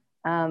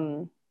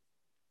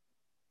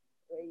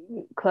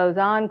 Clothes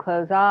on,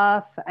 clothes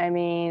off. I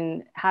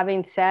mean,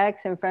 having sex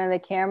in front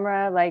of the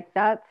camera, like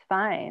that's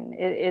fine.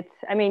 It's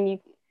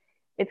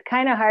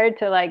kind of hard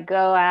to like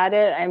go at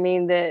it. I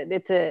mean, it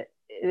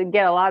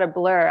get a lot of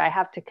blur. I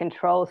have to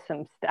control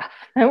some stuff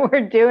that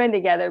we're doing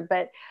together,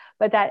 but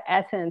that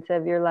essence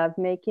of your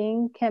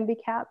lovemaking can be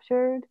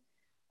captured.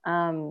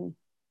 And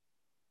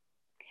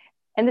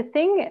the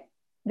thing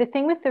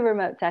with the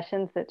remote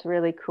sessions that's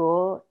really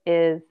cool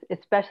is,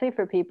 especially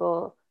for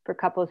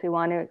couples who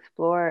want to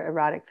explore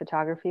erotic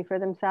photography for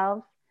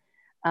themselves,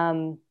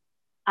 I'm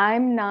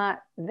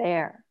not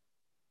there,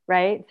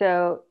 right?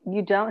 So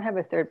you don't have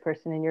a third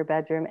person in your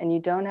bedroom, and you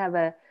don't have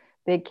a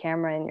big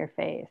camera in your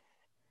face.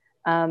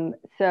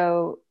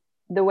 So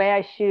the way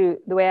I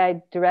shoot, the way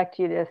I direct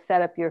you to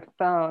set up your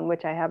phone,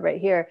 which I have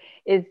right here,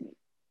 is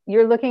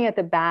you're looking at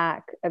the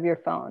back of your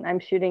phone. I'm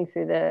shooting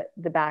through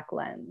the back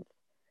lens.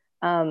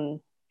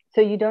 So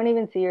you don't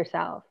even see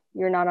yourself.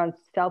 You're not on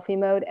selfie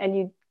mode, and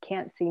you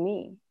can't see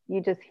me.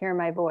 You just hear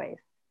my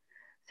voice.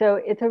 So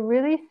it's a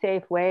really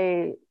safe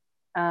way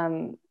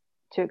to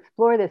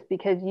explore this,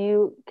 because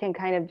you can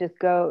kind of just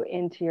go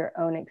into your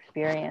own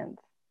experience,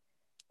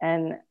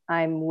 and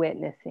I'm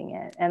witnessing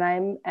it,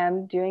 and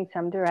I'm doing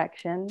some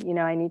direction.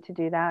 I need to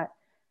do that,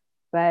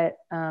 but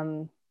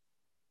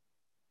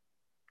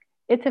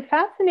it's a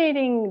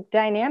fascinating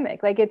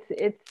dynamic. Like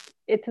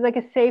it's like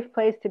a safe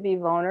place to be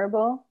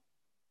vulnerable.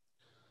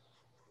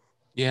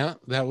 Yeah,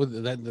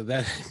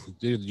 that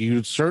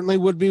you certainly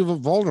would be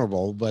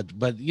vulnerable, but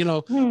but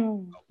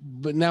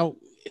now,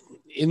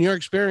 in your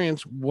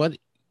experience, what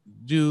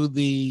do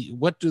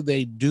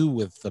they do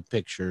with the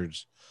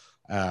pictures,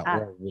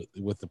 or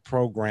with the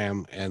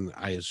program? And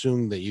I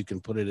assume that you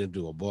can put it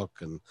into a book,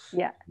 and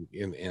yeah,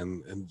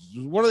 and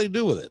what do they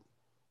do with it?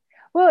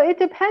 Well, it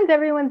depends.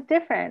 Everyone's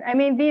different. I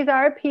mean, these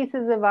are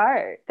pieces of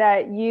art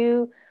that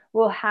you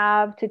will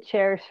have to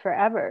cherish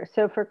forever.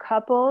 So for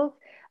couples,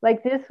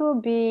 like, this will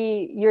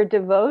be your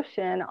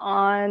devotion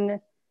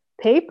on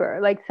paper,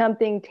 like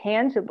something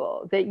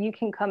tangible that you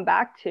can come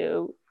back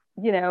to,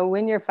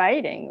 when you're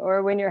fighting,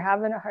 or when you're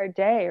having a hard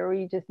day, or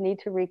you just need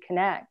to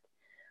reconnect.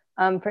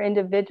 For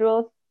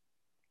individuals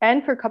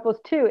and for couples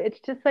too, it's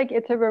just like,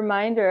 it's a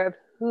reminder of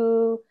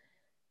who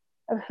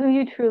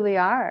you truly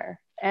are.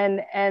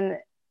 And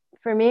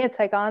for me, it's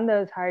like, on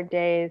those hard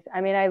days, I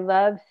mean, I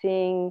love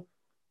seeing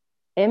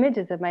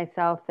images of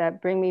myself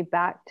that bring me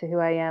back to who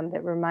I am,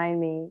 that remind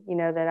me,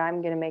 that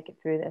I'm going to make it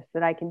through this,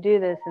 that I can do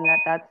this, and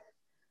that's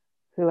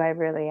who I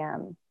really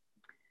am.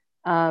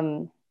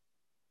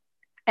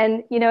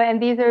 And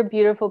these are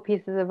beautiful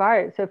pieces of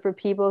art. So for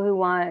people who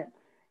want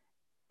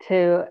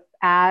to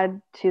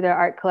add to their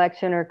art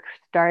collection or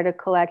start a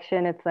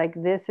collection, it's like,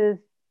 this is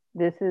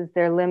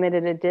their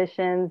limited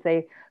editions.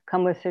 They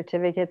come with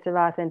certificates of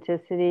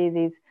authenticity.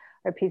 These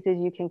are pieces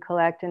you can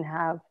collect and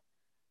have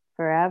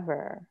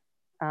forever.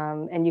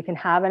 And you can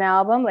have an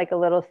album, like a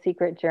little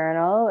secret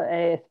journal,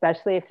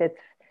 especially if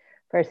it's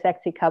for a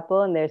sexy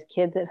couple and there's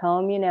kids at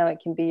home. It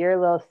can be your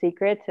little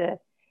secret to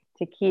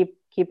keep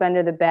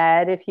under the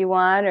bed if you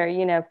want, or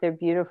if they're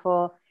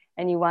beautiful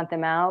and you want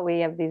them out.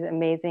 We have these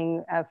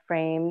amazing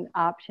frame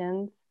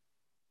options.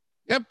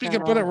 Yep, you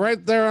can put it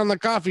right there on the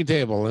coffee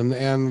table, and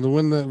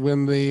when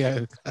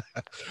the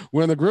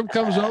when the group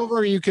comes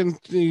over, you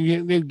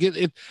get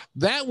it.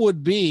 That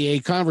would be a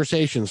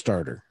conversation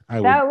starter.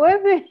 That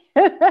would be.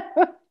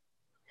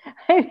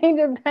 I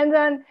mean,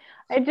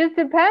 it just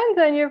depends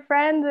on your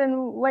friends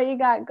and what you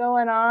got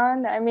going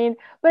on. I mean,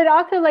 but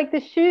also, like,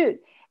 the shoot,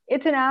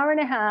 it's an hour and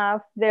a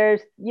half.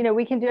 There's,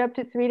 we can do up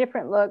to 3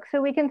 different looks.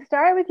 So we can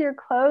start with your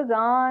clothes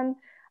on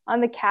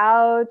the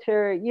couch,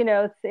 or,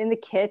 in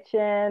the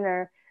kitchen,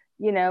 or,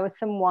 with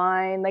some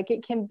wine. Like,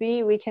 it can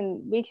be, we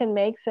can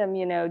make some,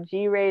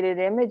 G-rated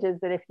images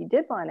that if you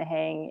did want to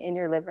hang in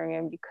your living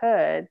room, you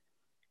could.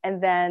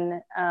 And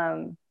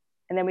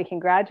then we can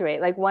graduate.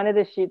 Like, one of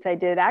the shoots I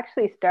did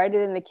actually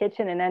started in the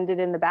kitchen and ended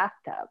in the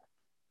bathtub.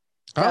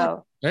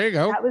 So there you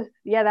go. That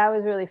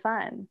was really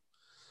fun.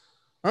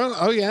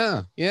 Oh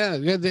yeah.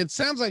 It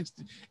sounds like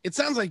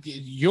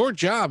your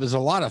job is a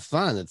lot of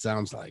fun. It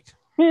sounds like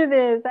it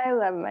is. I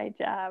love my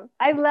job.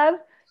 I love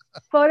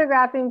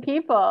photographing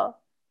people.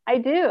 I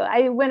do.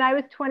 When I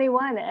was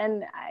 21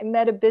 and I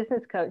met a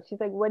business coach, she's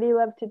like, "What do you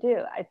love to do?"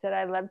 I said,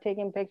 "I love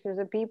taking pictures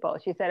of people."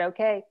 She said,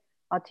 "Okay,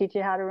 I'll teach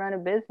you how to run a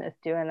business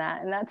doing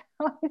that." And that's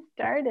how I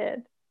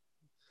started.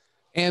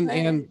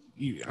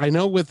 I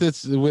know with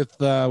this, with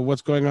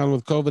what's going on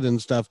with COVID and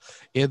stuff,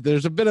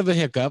 there's a bit of a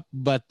hiccup,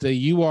 but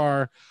you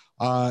are,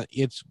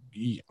 it's,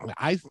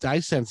 I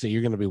sense that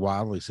you're going to be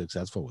wildly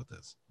successful with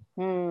this.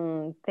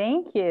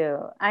 Thank you.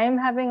 I am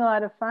having a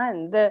lot of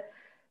fun. The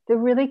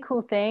really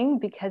cool thing,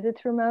 because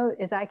it's remote,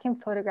 is I can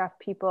photograph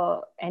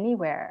people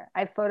anywhere.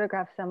 I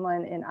photographed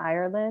someone in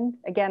Ireland.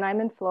 Again,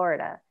 I'm in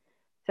Florida.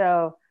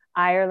 So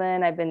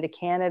Ireland, I've been to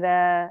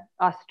Canada,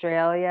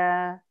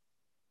 Australia.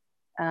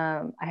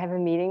 I have a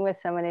meeting with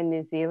someone in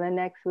New Zealand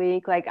next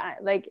week.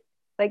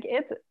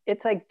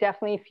 It's like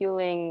definitely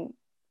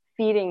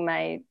feeding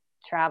my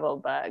travel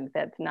bug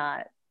that's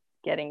not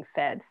getting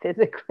fed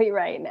physically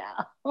right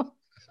now.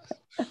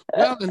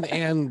 Well,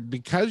 and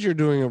because you're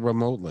doing it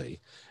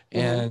remotely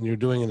Mm-hmm. and you're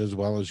doing it as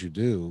well as you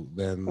do,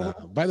 then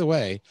Mm-hmm. by the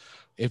way,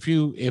 if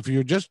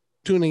you're just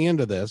tuning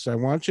into this, I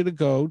want you to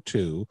go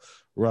to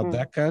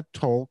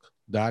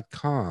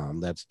RebeccaTolk.com.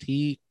 That's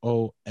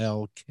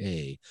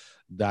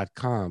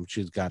TOLK.com.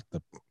 She's got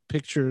the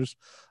pictures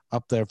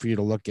up there for you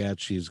to look at.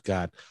 She's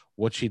got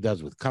what she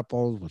does with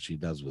couples, what she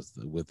does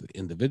with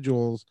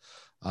individuals,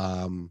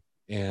 and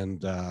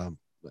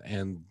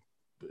and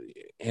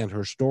and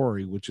her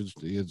story, which is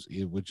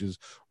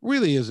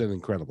really is an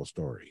incredible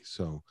story.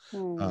 So,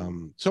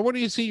 so where do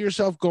you see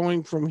yourself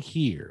going from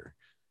here?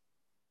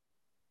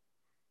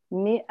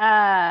 Me,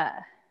 uh,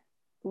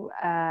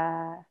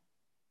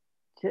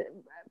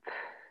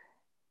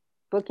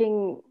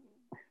 booking,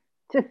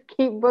 just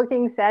keep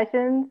booking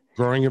sessions,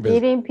 Growing your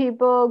business. meeting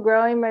people,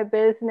 growing my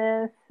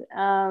business.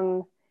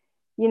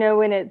 You know,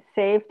 when it's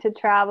safe to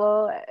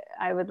travel,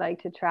 I would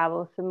like to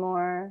travel some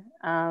more.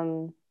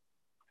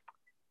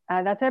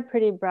 That's a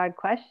pretty broad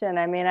question.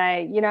 I mean,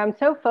 I'm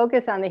so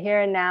focused on the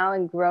here and now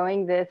and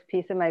growing this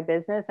piece of my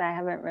business. I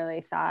haven't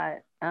really thought,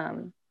 I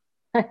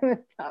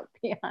haven't thought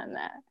beyond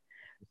that.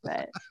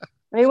 But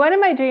I mean, one of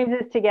my dreams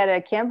is to get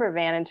a camper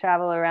van and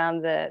travel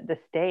around the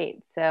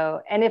state.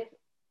 So, and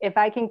if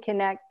I can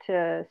connect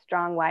to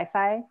strong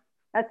Wi-Fi,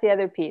 that's the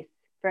other piece.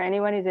 For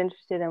anyone who's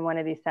interested in one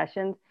of these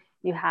sessions,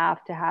 you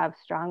have to have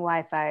strong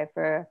Wi-Fi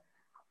for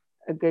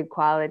a good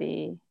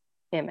quality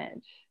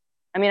image.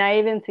 I mean, I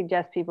even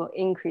suggest people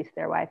increase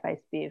their Wi-Fi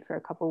speed for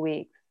a couple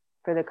weeks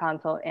for the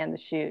consult and the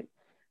shoot.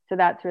 So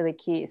that's really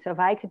key. So if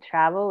I could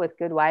travel with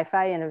good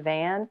Wi-Fi in a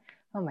van,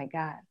 oh my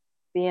God,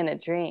 be in a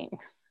dream.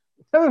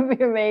 That would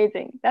be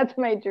amazing. That's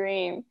my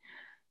dream.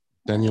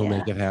 Then you'll Yeah.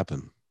 make it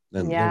happen.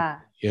 Then Yeah.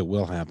 it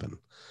will happen.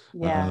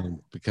 Yeah.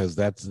 Because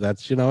that's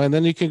and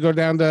then you can go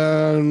down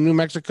to New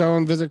Mexico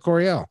and visit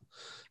Coriel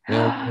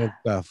and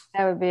stuff.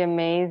 That would be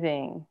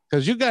amazing.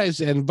 Because you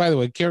guys, and by the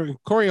way,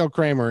 Coriel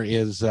Kramer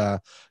is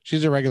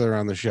she's a regular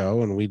on the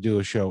show, and we do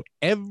a show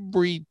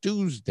every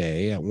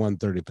Tuesday at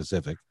 1:30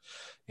 Pacific,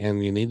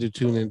 and you need to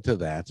tune into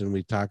that. And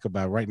we talk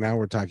about, right now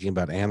we're talking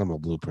about animal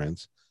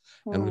blueprints,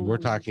 and we were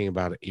talking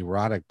about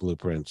erotic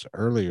blueprints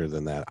earlier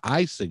than that.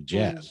 I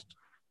suggest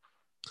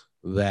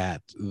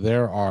that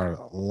there are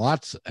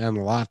lots and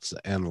lots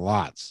and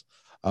lots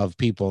of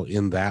people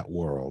in that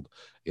world,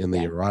 in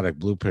the erotic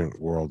blueprint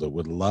world, that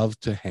would love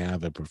to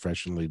have a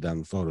professionally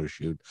done photo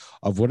shoot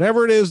of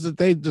whatever it is that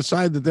they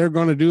decide that they're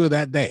going to do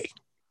that day.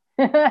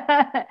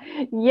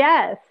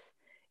 Yes.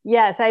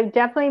 Yes. I've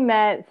definitely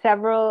met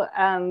several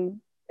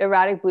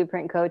erotic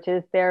blueprint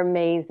coaches. They're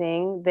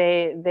amazing.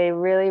 They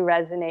really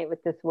resonate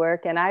with this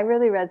work, and I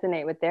really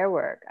resonate with their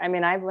work. I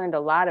mean, I've learned a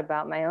lot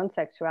about my own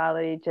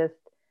sexuality just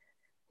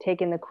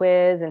taking the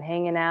quiz and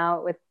hanging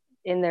out with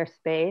in their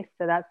space.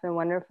 So that's been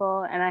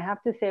wonderful. And I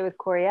have to say, with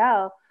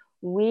Coriel,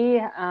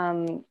 we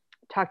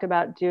talked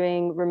about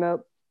doing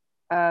remote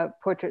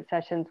portrait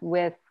sessions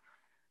with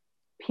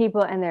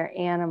people and their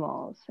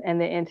animals and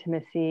the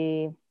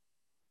intimacy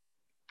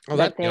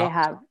that they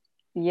have.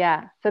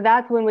 Yeah. So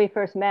that's when we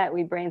first met.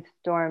 We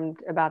brainstormed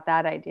about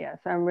that idea.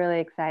 So I'm really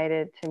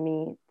excited to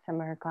meet some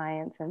of her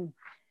clients and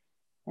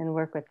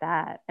work with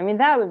that. I mean,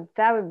 that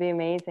would be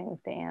amazing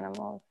with the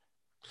animals.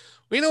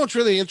 We know what's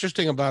really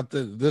interesting about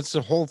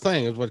the whole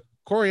thing is what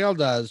Coriel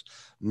does.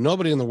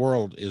 Nobody in the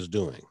world is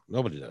doing.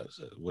 Nobody does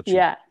it. What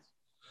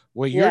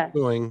you're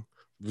doing,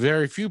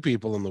 very few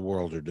people in the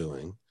world are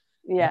doing.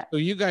 Yeah. So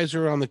you guys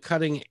are on the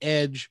cutting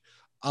edge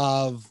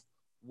of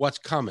what's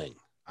coming,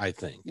 I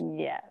think.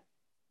 Yes.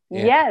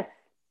 And yes.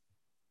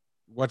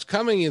 What's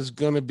coming is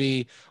going to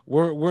be,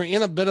 we're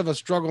in a bit of a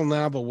struggle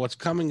now, but what's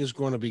coming is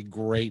going to be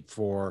great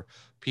for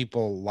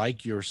people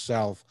like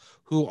yourself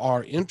who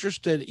are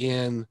interested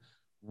in,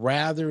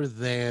 rather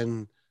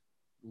than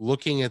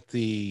looking at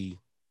the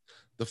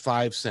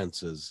five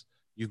senses,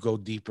 you go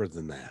deeper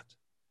than that.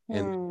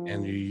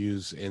 And you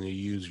use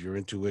your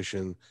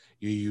intuition,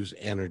 you use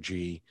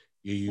energy,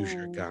 you use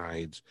your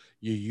guides,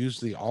 you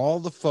use all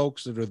the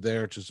folks that are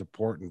there to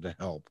support and to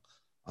help.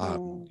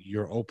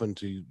 You're open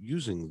to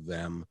using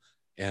them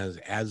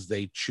as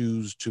they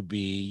choose to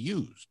be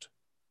used.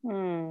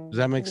 Does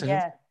that make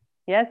sense?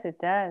 Yes, it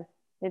does.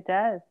 It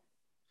does.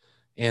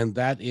 And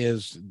that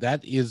is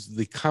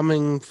the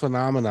coming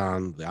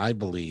phenomenon, I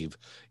believe,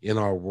 in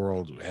our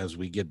world. As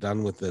we get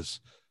done with this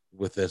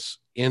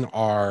in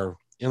our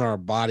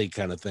body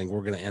kind of thing,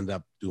 we're going to end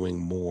up doing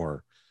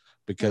more,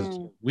 because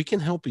we can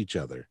help each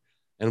other,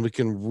 and we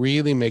can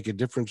really make a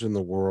difference in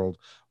the world.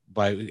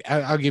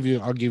 I'll give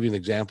you an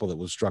example that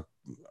was struck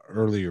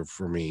earlier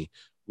for me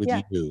with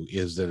Yeah. you,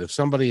 is that if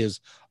somebody is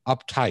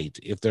uptight,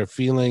 if they're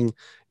feeling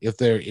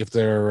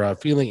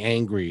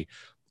angry,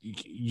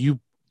 you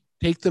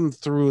take them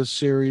through a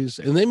series,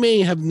 and they may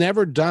have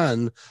never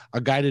done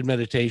a guided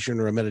meditation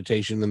or a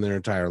meditation in their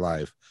entire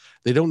life.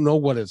 They don't know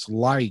what it's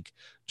like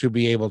to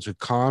be able to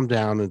calm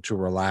down and to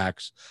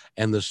relax,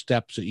 and the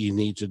steps that you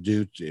need to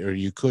do or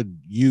you could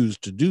use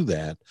to do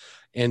that.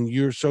 And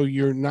you're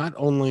not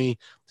only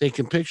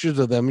taking pictures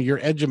of them, you're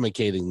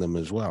educating them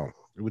as well,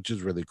 which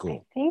is really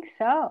cool. I think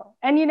so.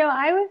 And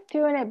I was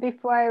doing it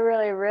before I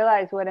really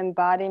realized what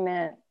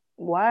embodiment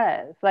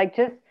was. Like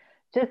just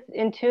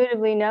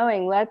intuitively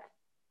knowing, let's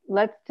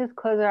just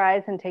close our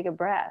eyes and take a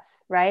breath,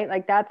 right?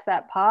 Like that's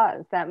that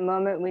pause, that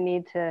moment we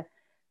need to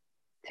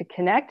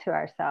connect to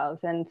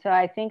ourselves. And so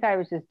I think I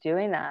was just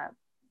doing that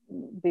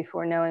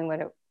before knowing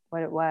what it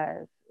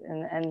was.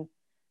 And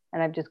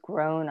I've just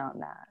grown on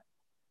that.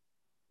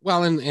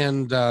 Well,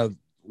 and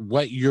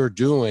what you're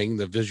doing,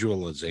 the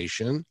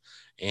visualization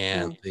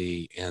and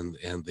the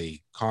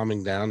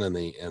calming down and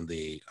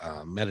the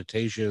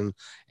meditation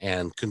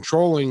and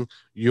controlling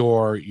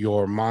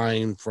your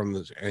mind from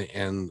this,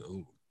 and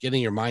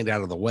getting your mind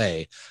out of the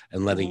way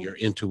and letting your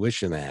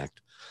intuition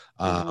act.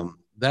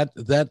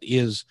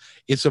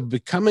 It's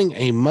becoming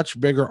a much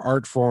bigger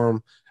art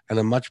form and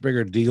a much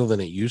bigger deal than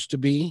it used to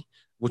be,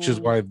 which is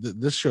why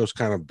this show's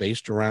kind of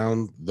based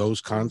around those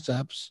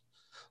concepts.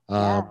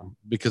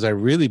 Because I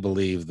really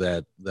believe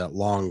that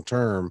long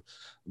term,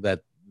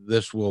 that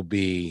this will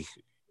be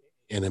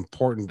an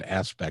important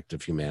aspect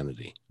of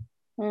humanity.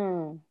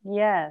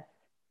 Yes,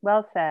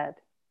 well said,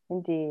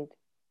 indeed.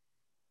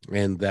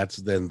 And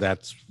that's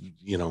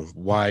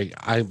why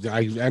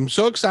I'm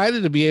so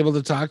excited to be able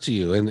to talk to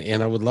you,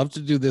 and I would love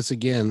to do this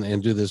again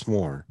and do this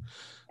more.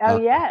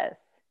 Yes.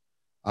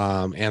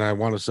 And I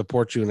want to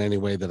support you in any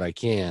way that I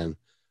can,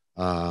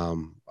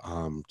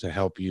 to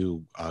help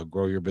you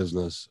grow your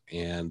business,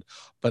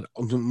 but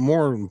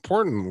more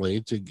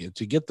importantly, to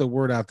get the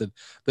word out that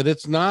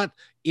it's not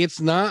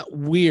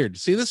weird.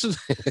 See, this is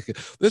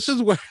this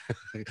is where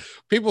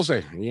people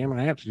say,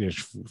 that's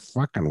just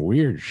fucking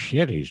weird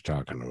shit he's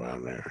talking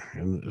about there,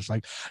 and it's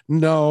like,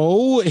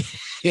 no,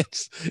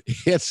 it's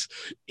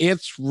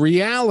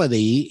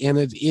reality, and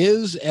it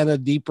is at a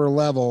deeper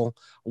level.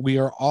 We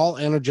are all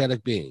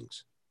energetic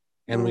beings.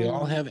 And we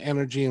all have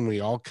energy, and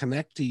we all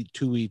connect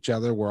to each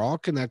other. We're all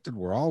connected.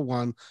 We're all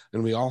one,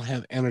 and we all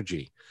have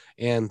energy.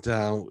 And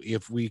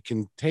if we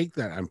can take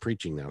that, I'm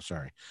preaching now.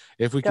 Sorry.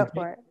 If we Go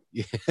for it.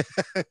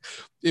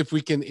 if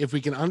we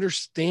can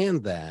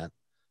understand that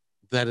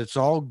it's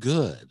all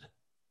good,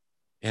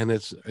 and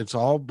it's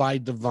all by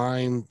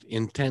divine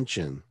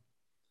intention,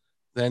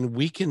 then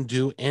we can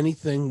do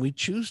anything we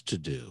choose to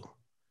do.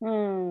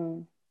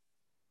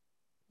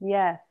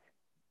 Yes.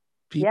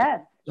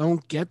 People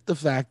don't get the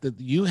fact that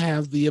you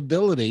have the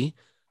ability,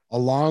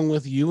 along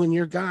with you and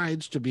your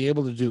guides, to be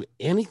able to do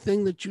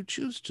anything that you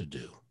choose to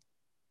do.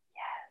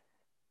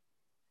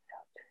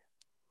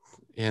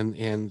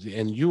 And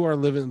you are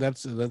living.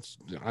 That's.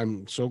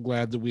 I'm so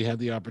glad that we had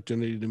the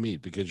opportunity to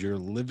meet, because you're a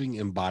living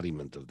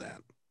embodiment of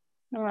that.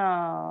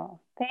 Oh,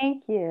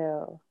 thank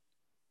you.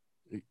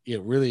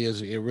 It really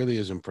is. It really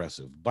is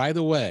impressive. By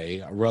the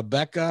way,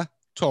 Rebecca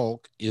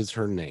Tolk is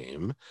her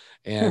name,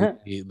 and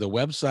the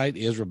website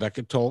is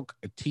Rebecca Tolk,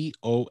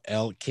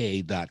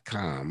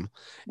 TOLK.com,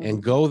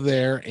 and go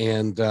there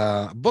and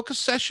book a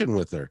session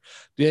with her.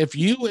 If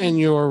you and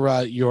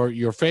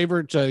your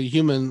favorite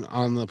human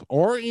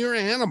or your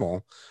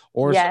animal,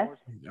 or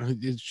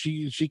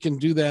she can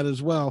do that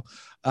as well,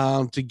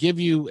 to give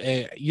you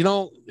a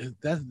now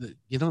that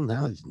you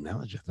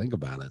think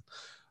about it,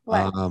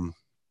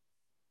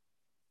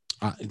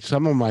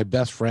 some of my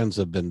best friends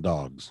have been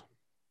dogs.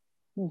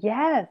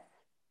 Yes.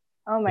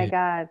 Oh my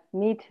God.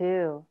 Me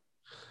too.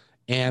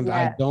 And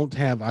I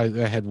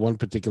had one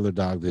particular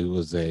dog that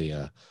was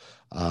a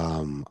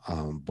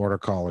border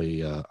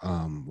collie,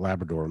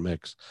 Labrador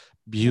mix,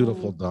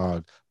 beautiful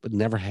dog, but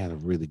never had a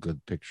really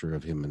good picture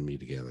of him and me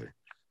together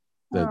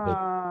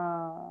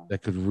that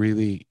could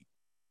really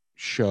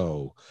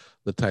show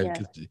the type.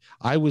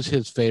 I was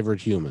his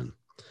favorite human,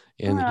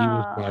 and he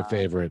was my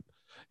favorite.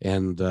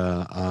 And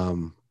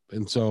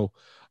so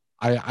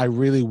I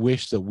really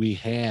wish that we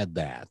had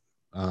that.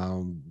 You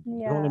know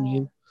what I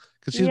mean?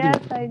 Because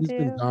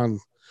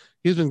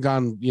he's been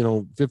gone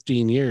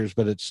 15 years,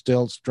 but it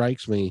still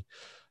strikes me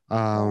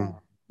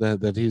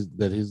that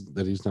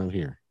he's not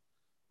here.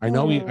 I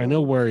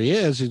know where he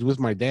is. He's with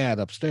my dad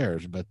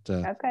upstairs, but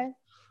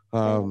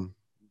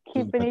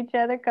keeping each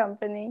other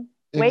company.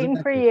 Waiting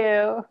for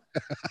you.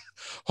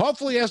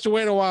 Hopefully he has to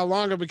wait a while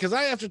longer, because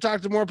I have to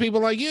talk to more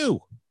people like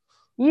you.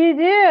 You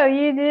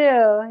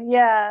do.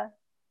 Yeah.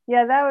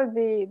 Yeah, that would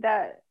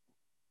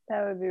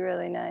be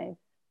really nice.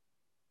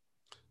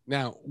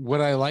 Now,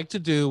 what I like to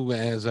do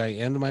as I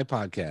end my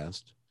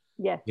podcast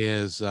Yes.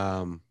 is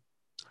I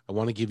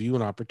want to give you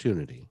an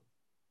opportunity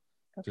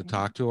to Okay.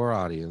 talk to our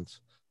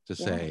audience, to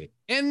Yeah. say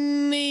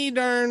any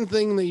darn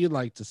thing that you'd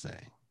like to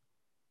say.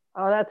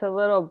 Oh, that's a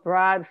little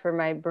broad for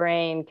my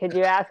brain. Could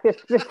you ask a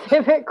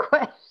specific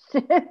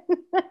question?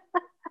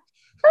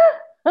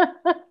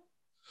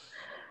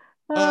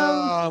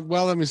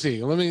 Well, let me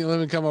see. Let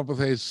me come up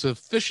with a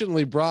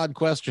sufficiently broad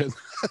question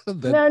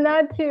that No,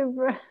 not too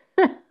broad.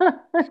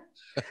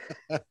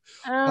 uh,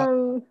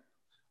 um,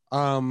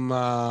 um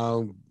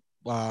uh,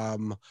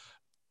 um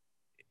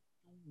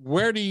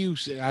where do you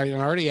see, I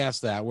already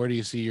asked that, where do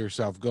you see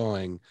yourself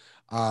going?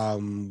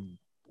 Um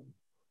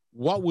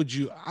what would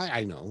you,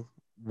 I know,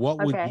 what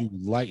would okay. you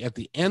like at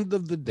the end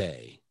of the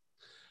day,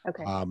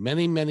 Okay.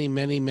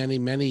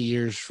 many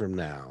years from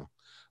now,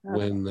 Okay.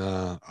 when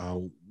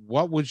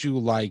what would you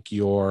like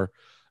your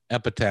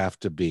epitaph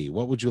to be?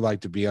 What would you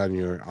like to be on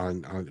your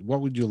on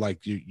what would you like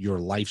your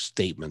life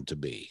statement to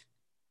be?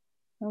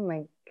 Oh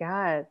my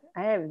God.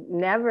 I have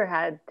never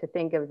had to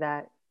think of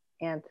that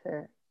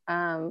answer.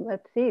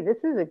 Let's see. This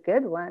is a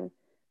good one.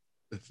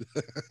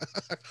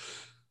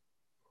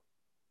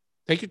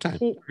 Take your time.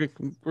 She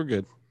We're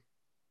good.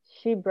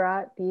 she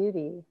brought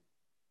beauty.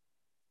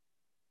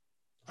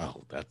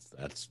 Oh, that's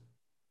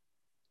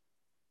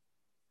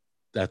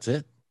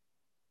it.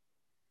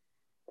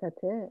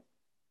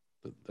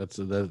 That's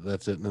it.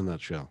 That's it in a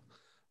nutshell.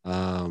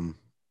 Um,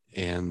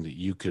 and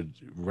you could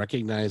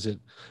recognize it,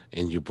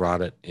 and you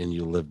brought it, and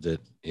you lived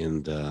it,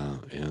 and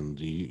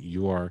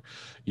you are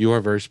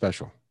very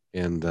special,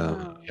 and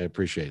Oh. I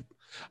appreciate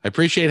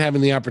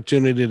having the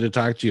opportunity to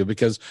talk to you,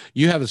 because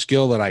you have a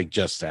skill that I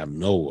just have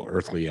no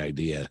earthly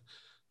idea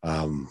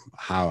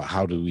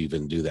how to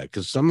even do that,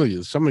 because some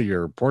of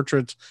your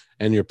portraits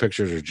and your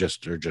pictures are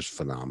just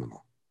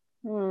phenomenal.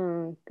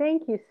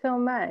 Thank you so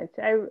much.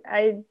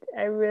 I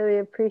really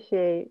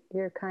appreciate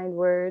your kind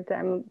words.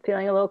 I'm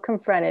feeling a little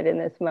confronted in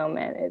this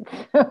moment. It's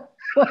so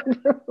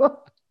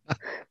wonderful.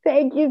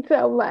 Thank you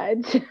so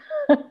much.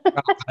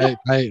 I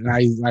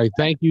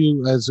thank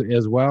you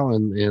as well,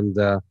 and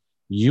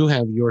you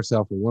have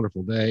yourself a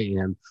wonderful day.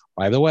 And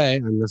by the way,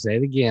 I'm going to say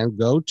it again: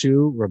 go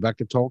to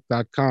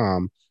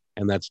RebeccaTolk.com,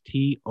 and that's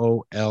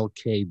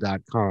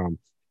TOLK.com,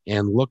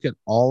 and look at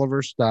all of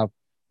her stuff.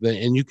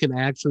 And you can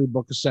actually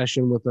book a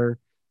session with her.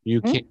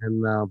 You can.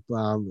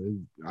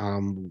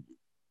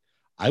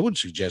 I would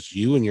suggest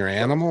you and your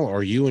animal,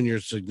 or you and your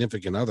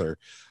significant other,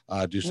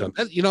 do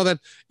something. You know, that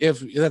if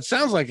that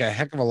sounds like a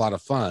heck of a lot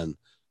of fun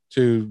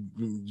to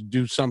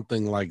do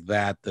something like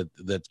that,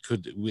 that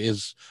could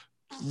is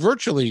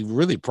virtually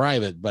really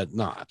private, but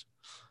not.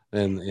 Yeah,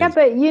 And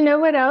but you know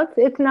what else?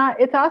 It's not,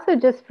 it's also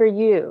just for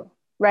you,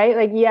 right?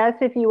 Like, yes,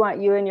 if you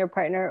want you and your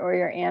partner or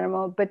your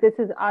animal, but this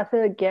is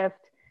also a gift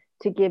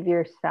to give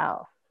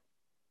yourself.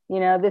 You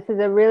know, this is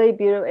a really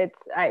beautiful,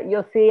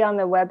 you'll see on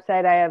the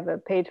website, I have a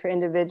page for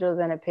individuals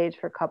and a page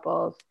for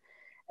couples.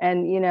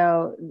 And, you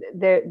know,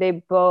 they're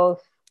both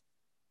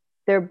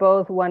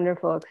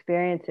wonderful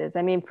experiences.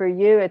 I mean, for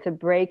you, it's a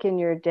break in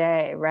your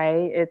day,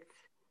 right?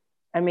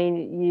 I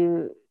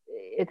mean,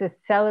 it's a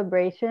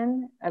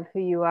celebration of who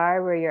you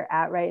are, where you're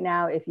at right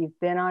now. If you've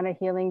been on a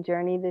healing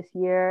journey this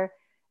year,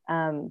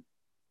 um,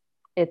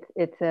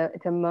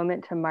 it's a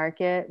moment to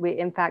mark it.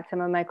 In fact,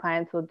 some of my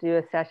clients will do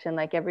a session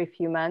like every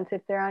few months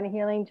if they're on a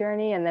healing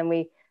journey, and then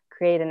we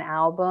create an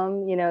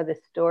album. You know, the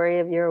story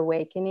of your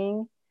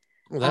awakening.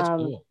 well, that's Um,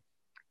 cool.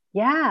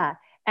 yeah.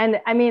 And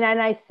I mean,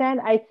 and I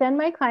send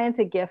my clients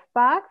a gift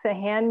box, a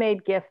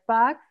handmade gift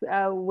box,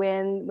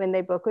 when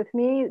they book with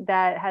me,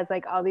 that has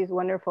like all these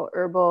wonderful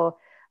herbal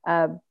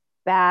uh,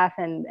 bath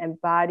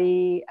and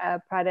body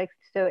products.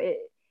 So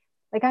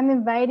like, I'm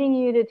inviting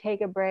you to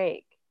take a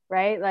break,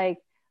 right?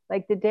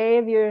 Like the day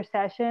of your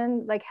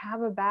session, like,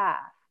 have a bath,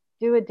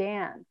 do a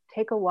dance,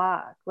 take a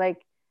walk, like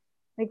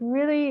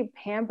really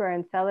pamper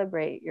and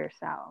celebrate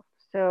yourself.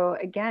 So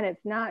again,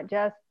 it's not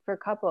just for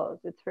couples,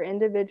 it's for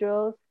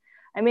individuals.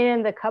 I mean,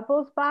 in the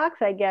couples box,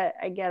 I get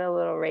a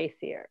little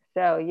racier.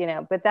 So, you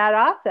know, but that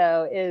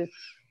also is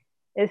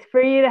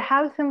for you to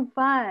have some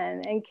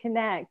fun and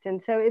connect.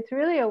 And so it's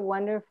really a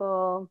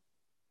wonderful,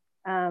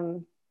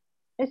 um,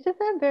 it's just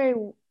a very,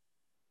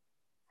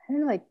 I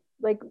don't know,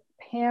 like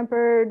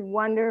pampered,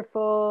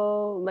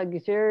 wonderful,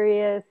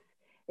 luxurious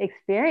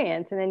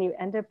experience. And then you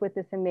end up with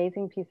this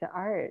amazing piece of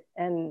art.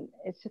 And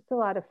it's just a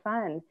lot of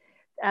fun.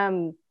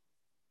 Um,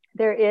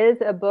 there is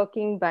a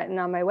booking button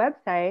on my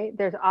website.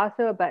 There's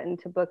also a button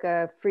to book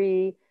a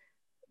free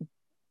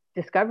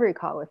discovery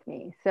call with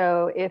me.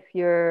 So if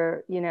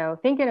you're, you know,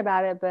 thinking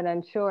about it but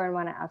unsure and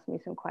want to ask me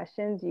some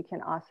questions, you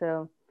can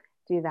also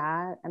do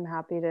that. I'm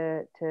happy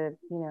to you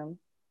know,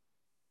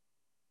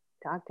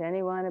 talk to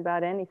anyone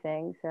about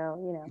anything. So,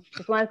 you know,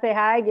 just want to say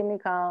hi, give me a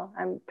call.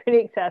 I'm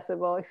pretty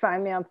accessible. You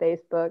find me on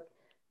Facebook.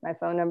 My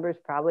phone number is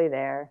probably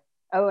there.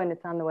 Oh, and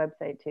it's on the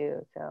website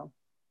too. So,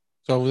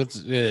 So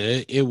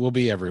it will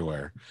be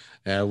everywhere,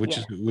 yes.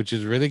 which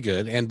is really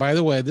good. And by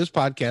the way, this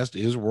podcast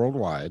is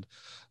worldwide.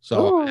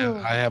 So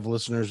I have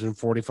listeners in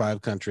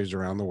 45 countries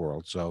around the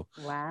world. So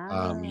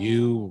wow.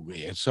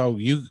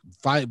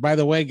 By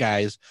the way,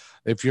 guys,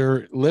 if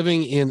you're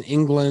living in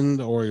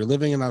England or you're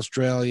living in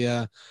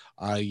Australia,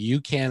 you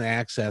can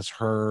access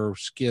her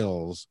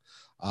skills.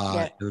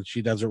 Yes. And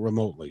she does it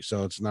remotely.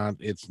 So it's not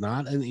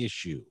an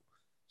issue.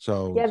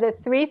 So Yeah, the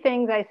three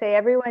things I say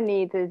everyone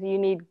needs is you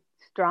need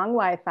strong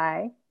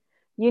Wi-Fi,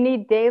 you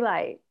need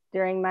daylight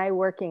during my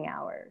working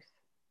hours,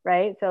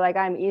 right? So like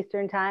I'm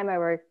Eastern time, I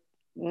work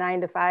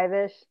 9 to 5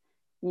 ish.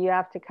 You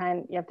have to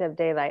have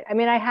daylight. I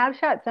mean, I have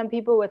shot some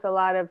people with a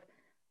lot of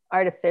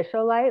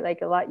artificial light,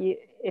 like a lot you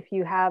if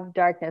you have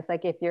darkness,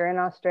 like if you're in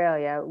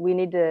Australia, we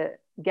need to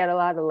get a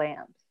lot of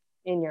lamps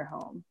in your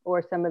home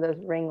or some of those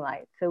ring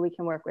lights so we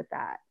can work with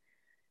that.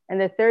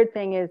 And the third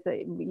thing is that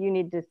you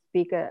need to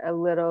speak a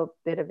little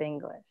bit of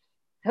English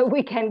so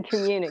we can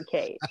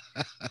communicate.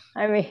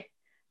 I mean,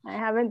 I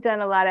haven't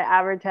done a lot of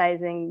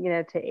advertising,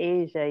 to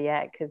Asia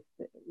yet because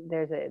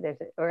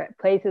or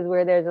places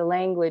where there's a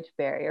language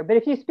barrier. But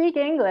if you speak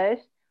English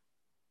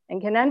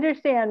and can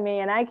understand me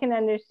and I can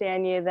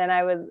understand you, then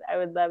I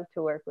would love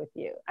to work with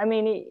you. I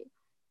mean,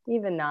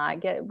 even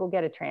not we'll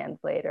get a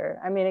translator.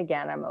 I mean,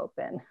 again, I'm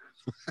open.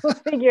 We'll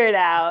figure it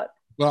out.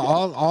 Well,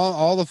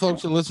 all the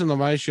folks that listen to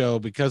my show,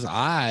 because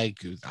I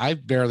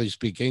barely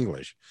speak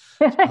English,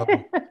 so,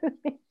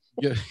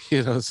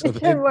 so it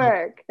should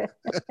work.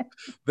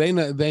 they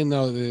know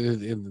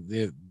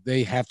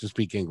they have to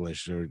speak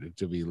English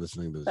to be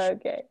listening to the show.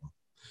 Okay.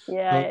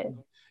 Yeah.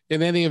 So,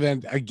 in any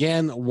event,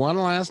 again, one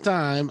last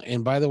time,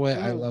 and by the way,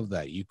 I love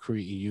that you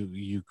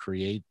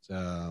create.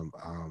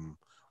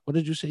 What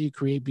did you say? You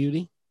create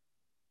beauty.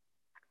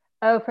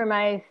 Oh, for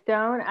my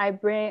stone, I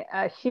bring.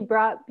 She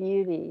brought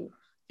beauty.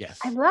 Yes.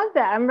 I love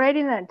that. I'm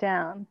writing that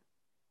down.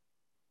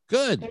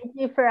 Good. Thank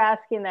you for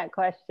asking that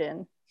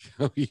question.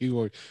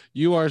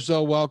 You are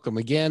so welcome.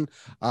 Again,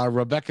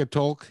 Rebecca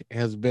Tolk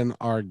has been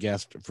our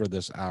guest for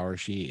this hour.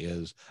 She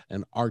is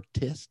an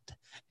artist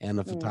and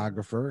a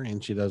photographer,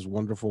 and she does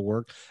wonderful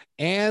work.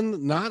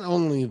 And not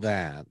only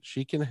that,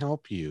 she can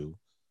help you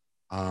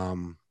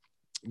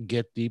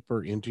get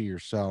deeper into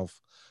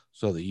yourself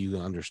so that you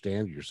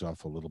understand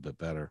yourself a little bit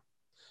better.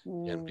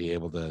 And be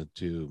able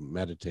to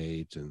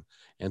meditate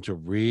and to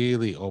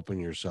really open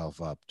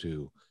yourself up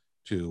to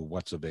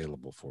what's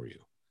available for you.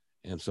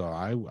 And so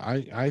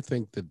I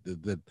think that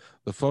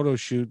the photo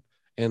shoot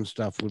and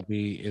stuff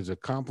is a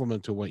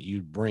compliment to what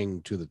you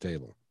bring to the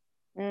table.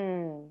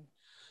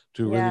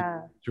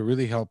 To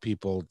really help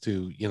people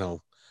to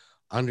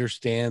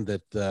understand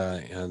that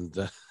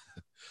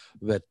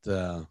that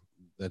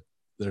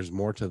there's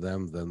more to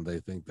them than they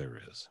think there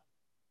is.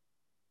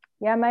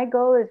 Yeah, my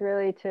goal is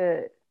really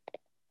to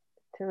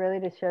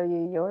show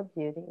you your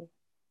beauty.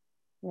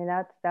 I mean,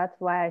 that's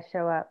why I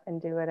show up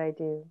and do what I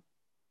do.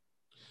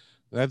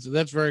 That's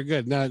very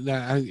good. Now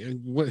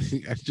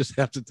I just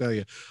have to tell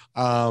you,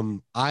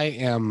 I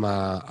am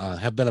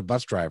have been a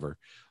bus driver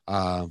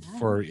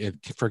for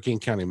King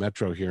County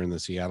Metro here in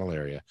the Seattle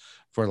area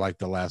for like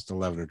the last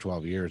 11 or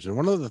 12 years. And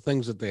one of the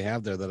things that they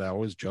have there that I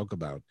always joke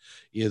about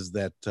is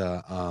that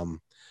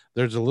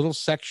there's a little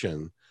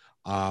section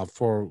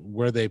for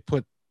where they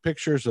put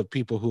pictures of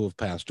people who have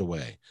passed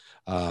away,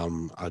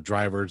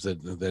 drivers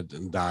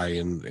that die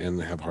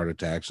and have heart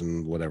attacks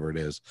and whatever it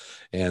is.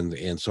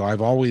 And so I've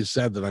always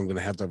said that I'm going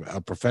to have a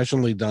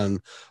professionally done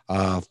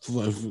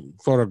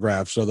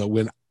photograph so that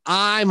when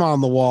I'm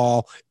on the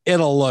wall,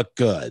 it'll look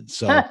good.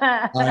 So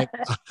I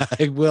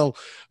will.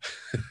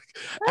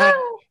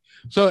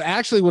 So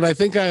actually, what I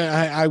think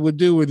I would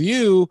do with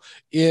you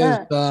is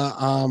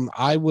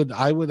I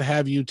would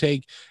have you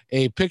take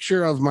a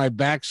picture of my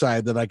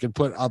backside that I could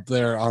put up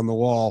there on the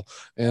wall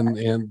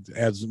and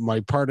as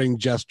my parting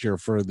gesture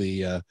for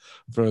the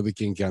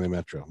King County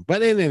Metro.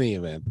 But in any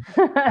event,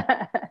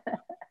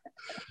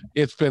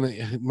 it's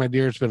been, my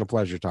dear, it's been a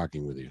pleasure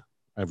talking with you.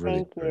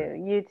 Thank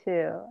you. You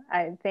too.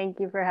 I thank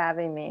you for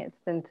having me.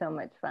 It's been so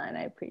much fun.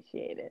 I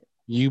appreciate it.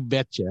 You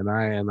betcha.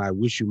 And I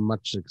wish you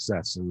much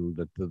success and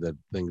that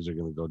things are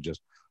going to go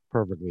just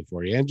perfectly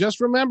for you. And just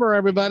remember,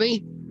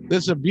 everybody,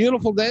 this is a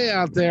beautiful day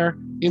out there.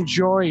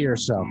 Enjoy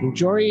yourself.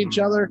 Enjoy each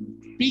other.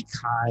 Be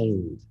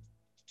kind.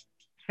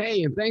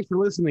 Hey, and thanks for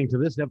listening to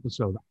this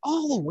episode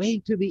all the way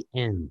to the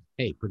end.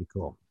 Hey, pretty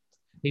cool.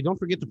 Hey, don't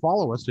forget to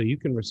follow us so you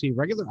can receive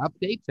regular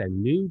updates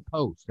and new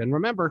posts. And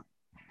remember,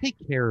 take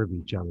care of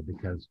each other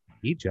because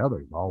each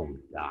other's all we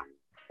got.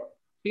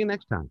 See you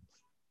next time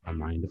on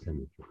My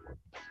Independence Report.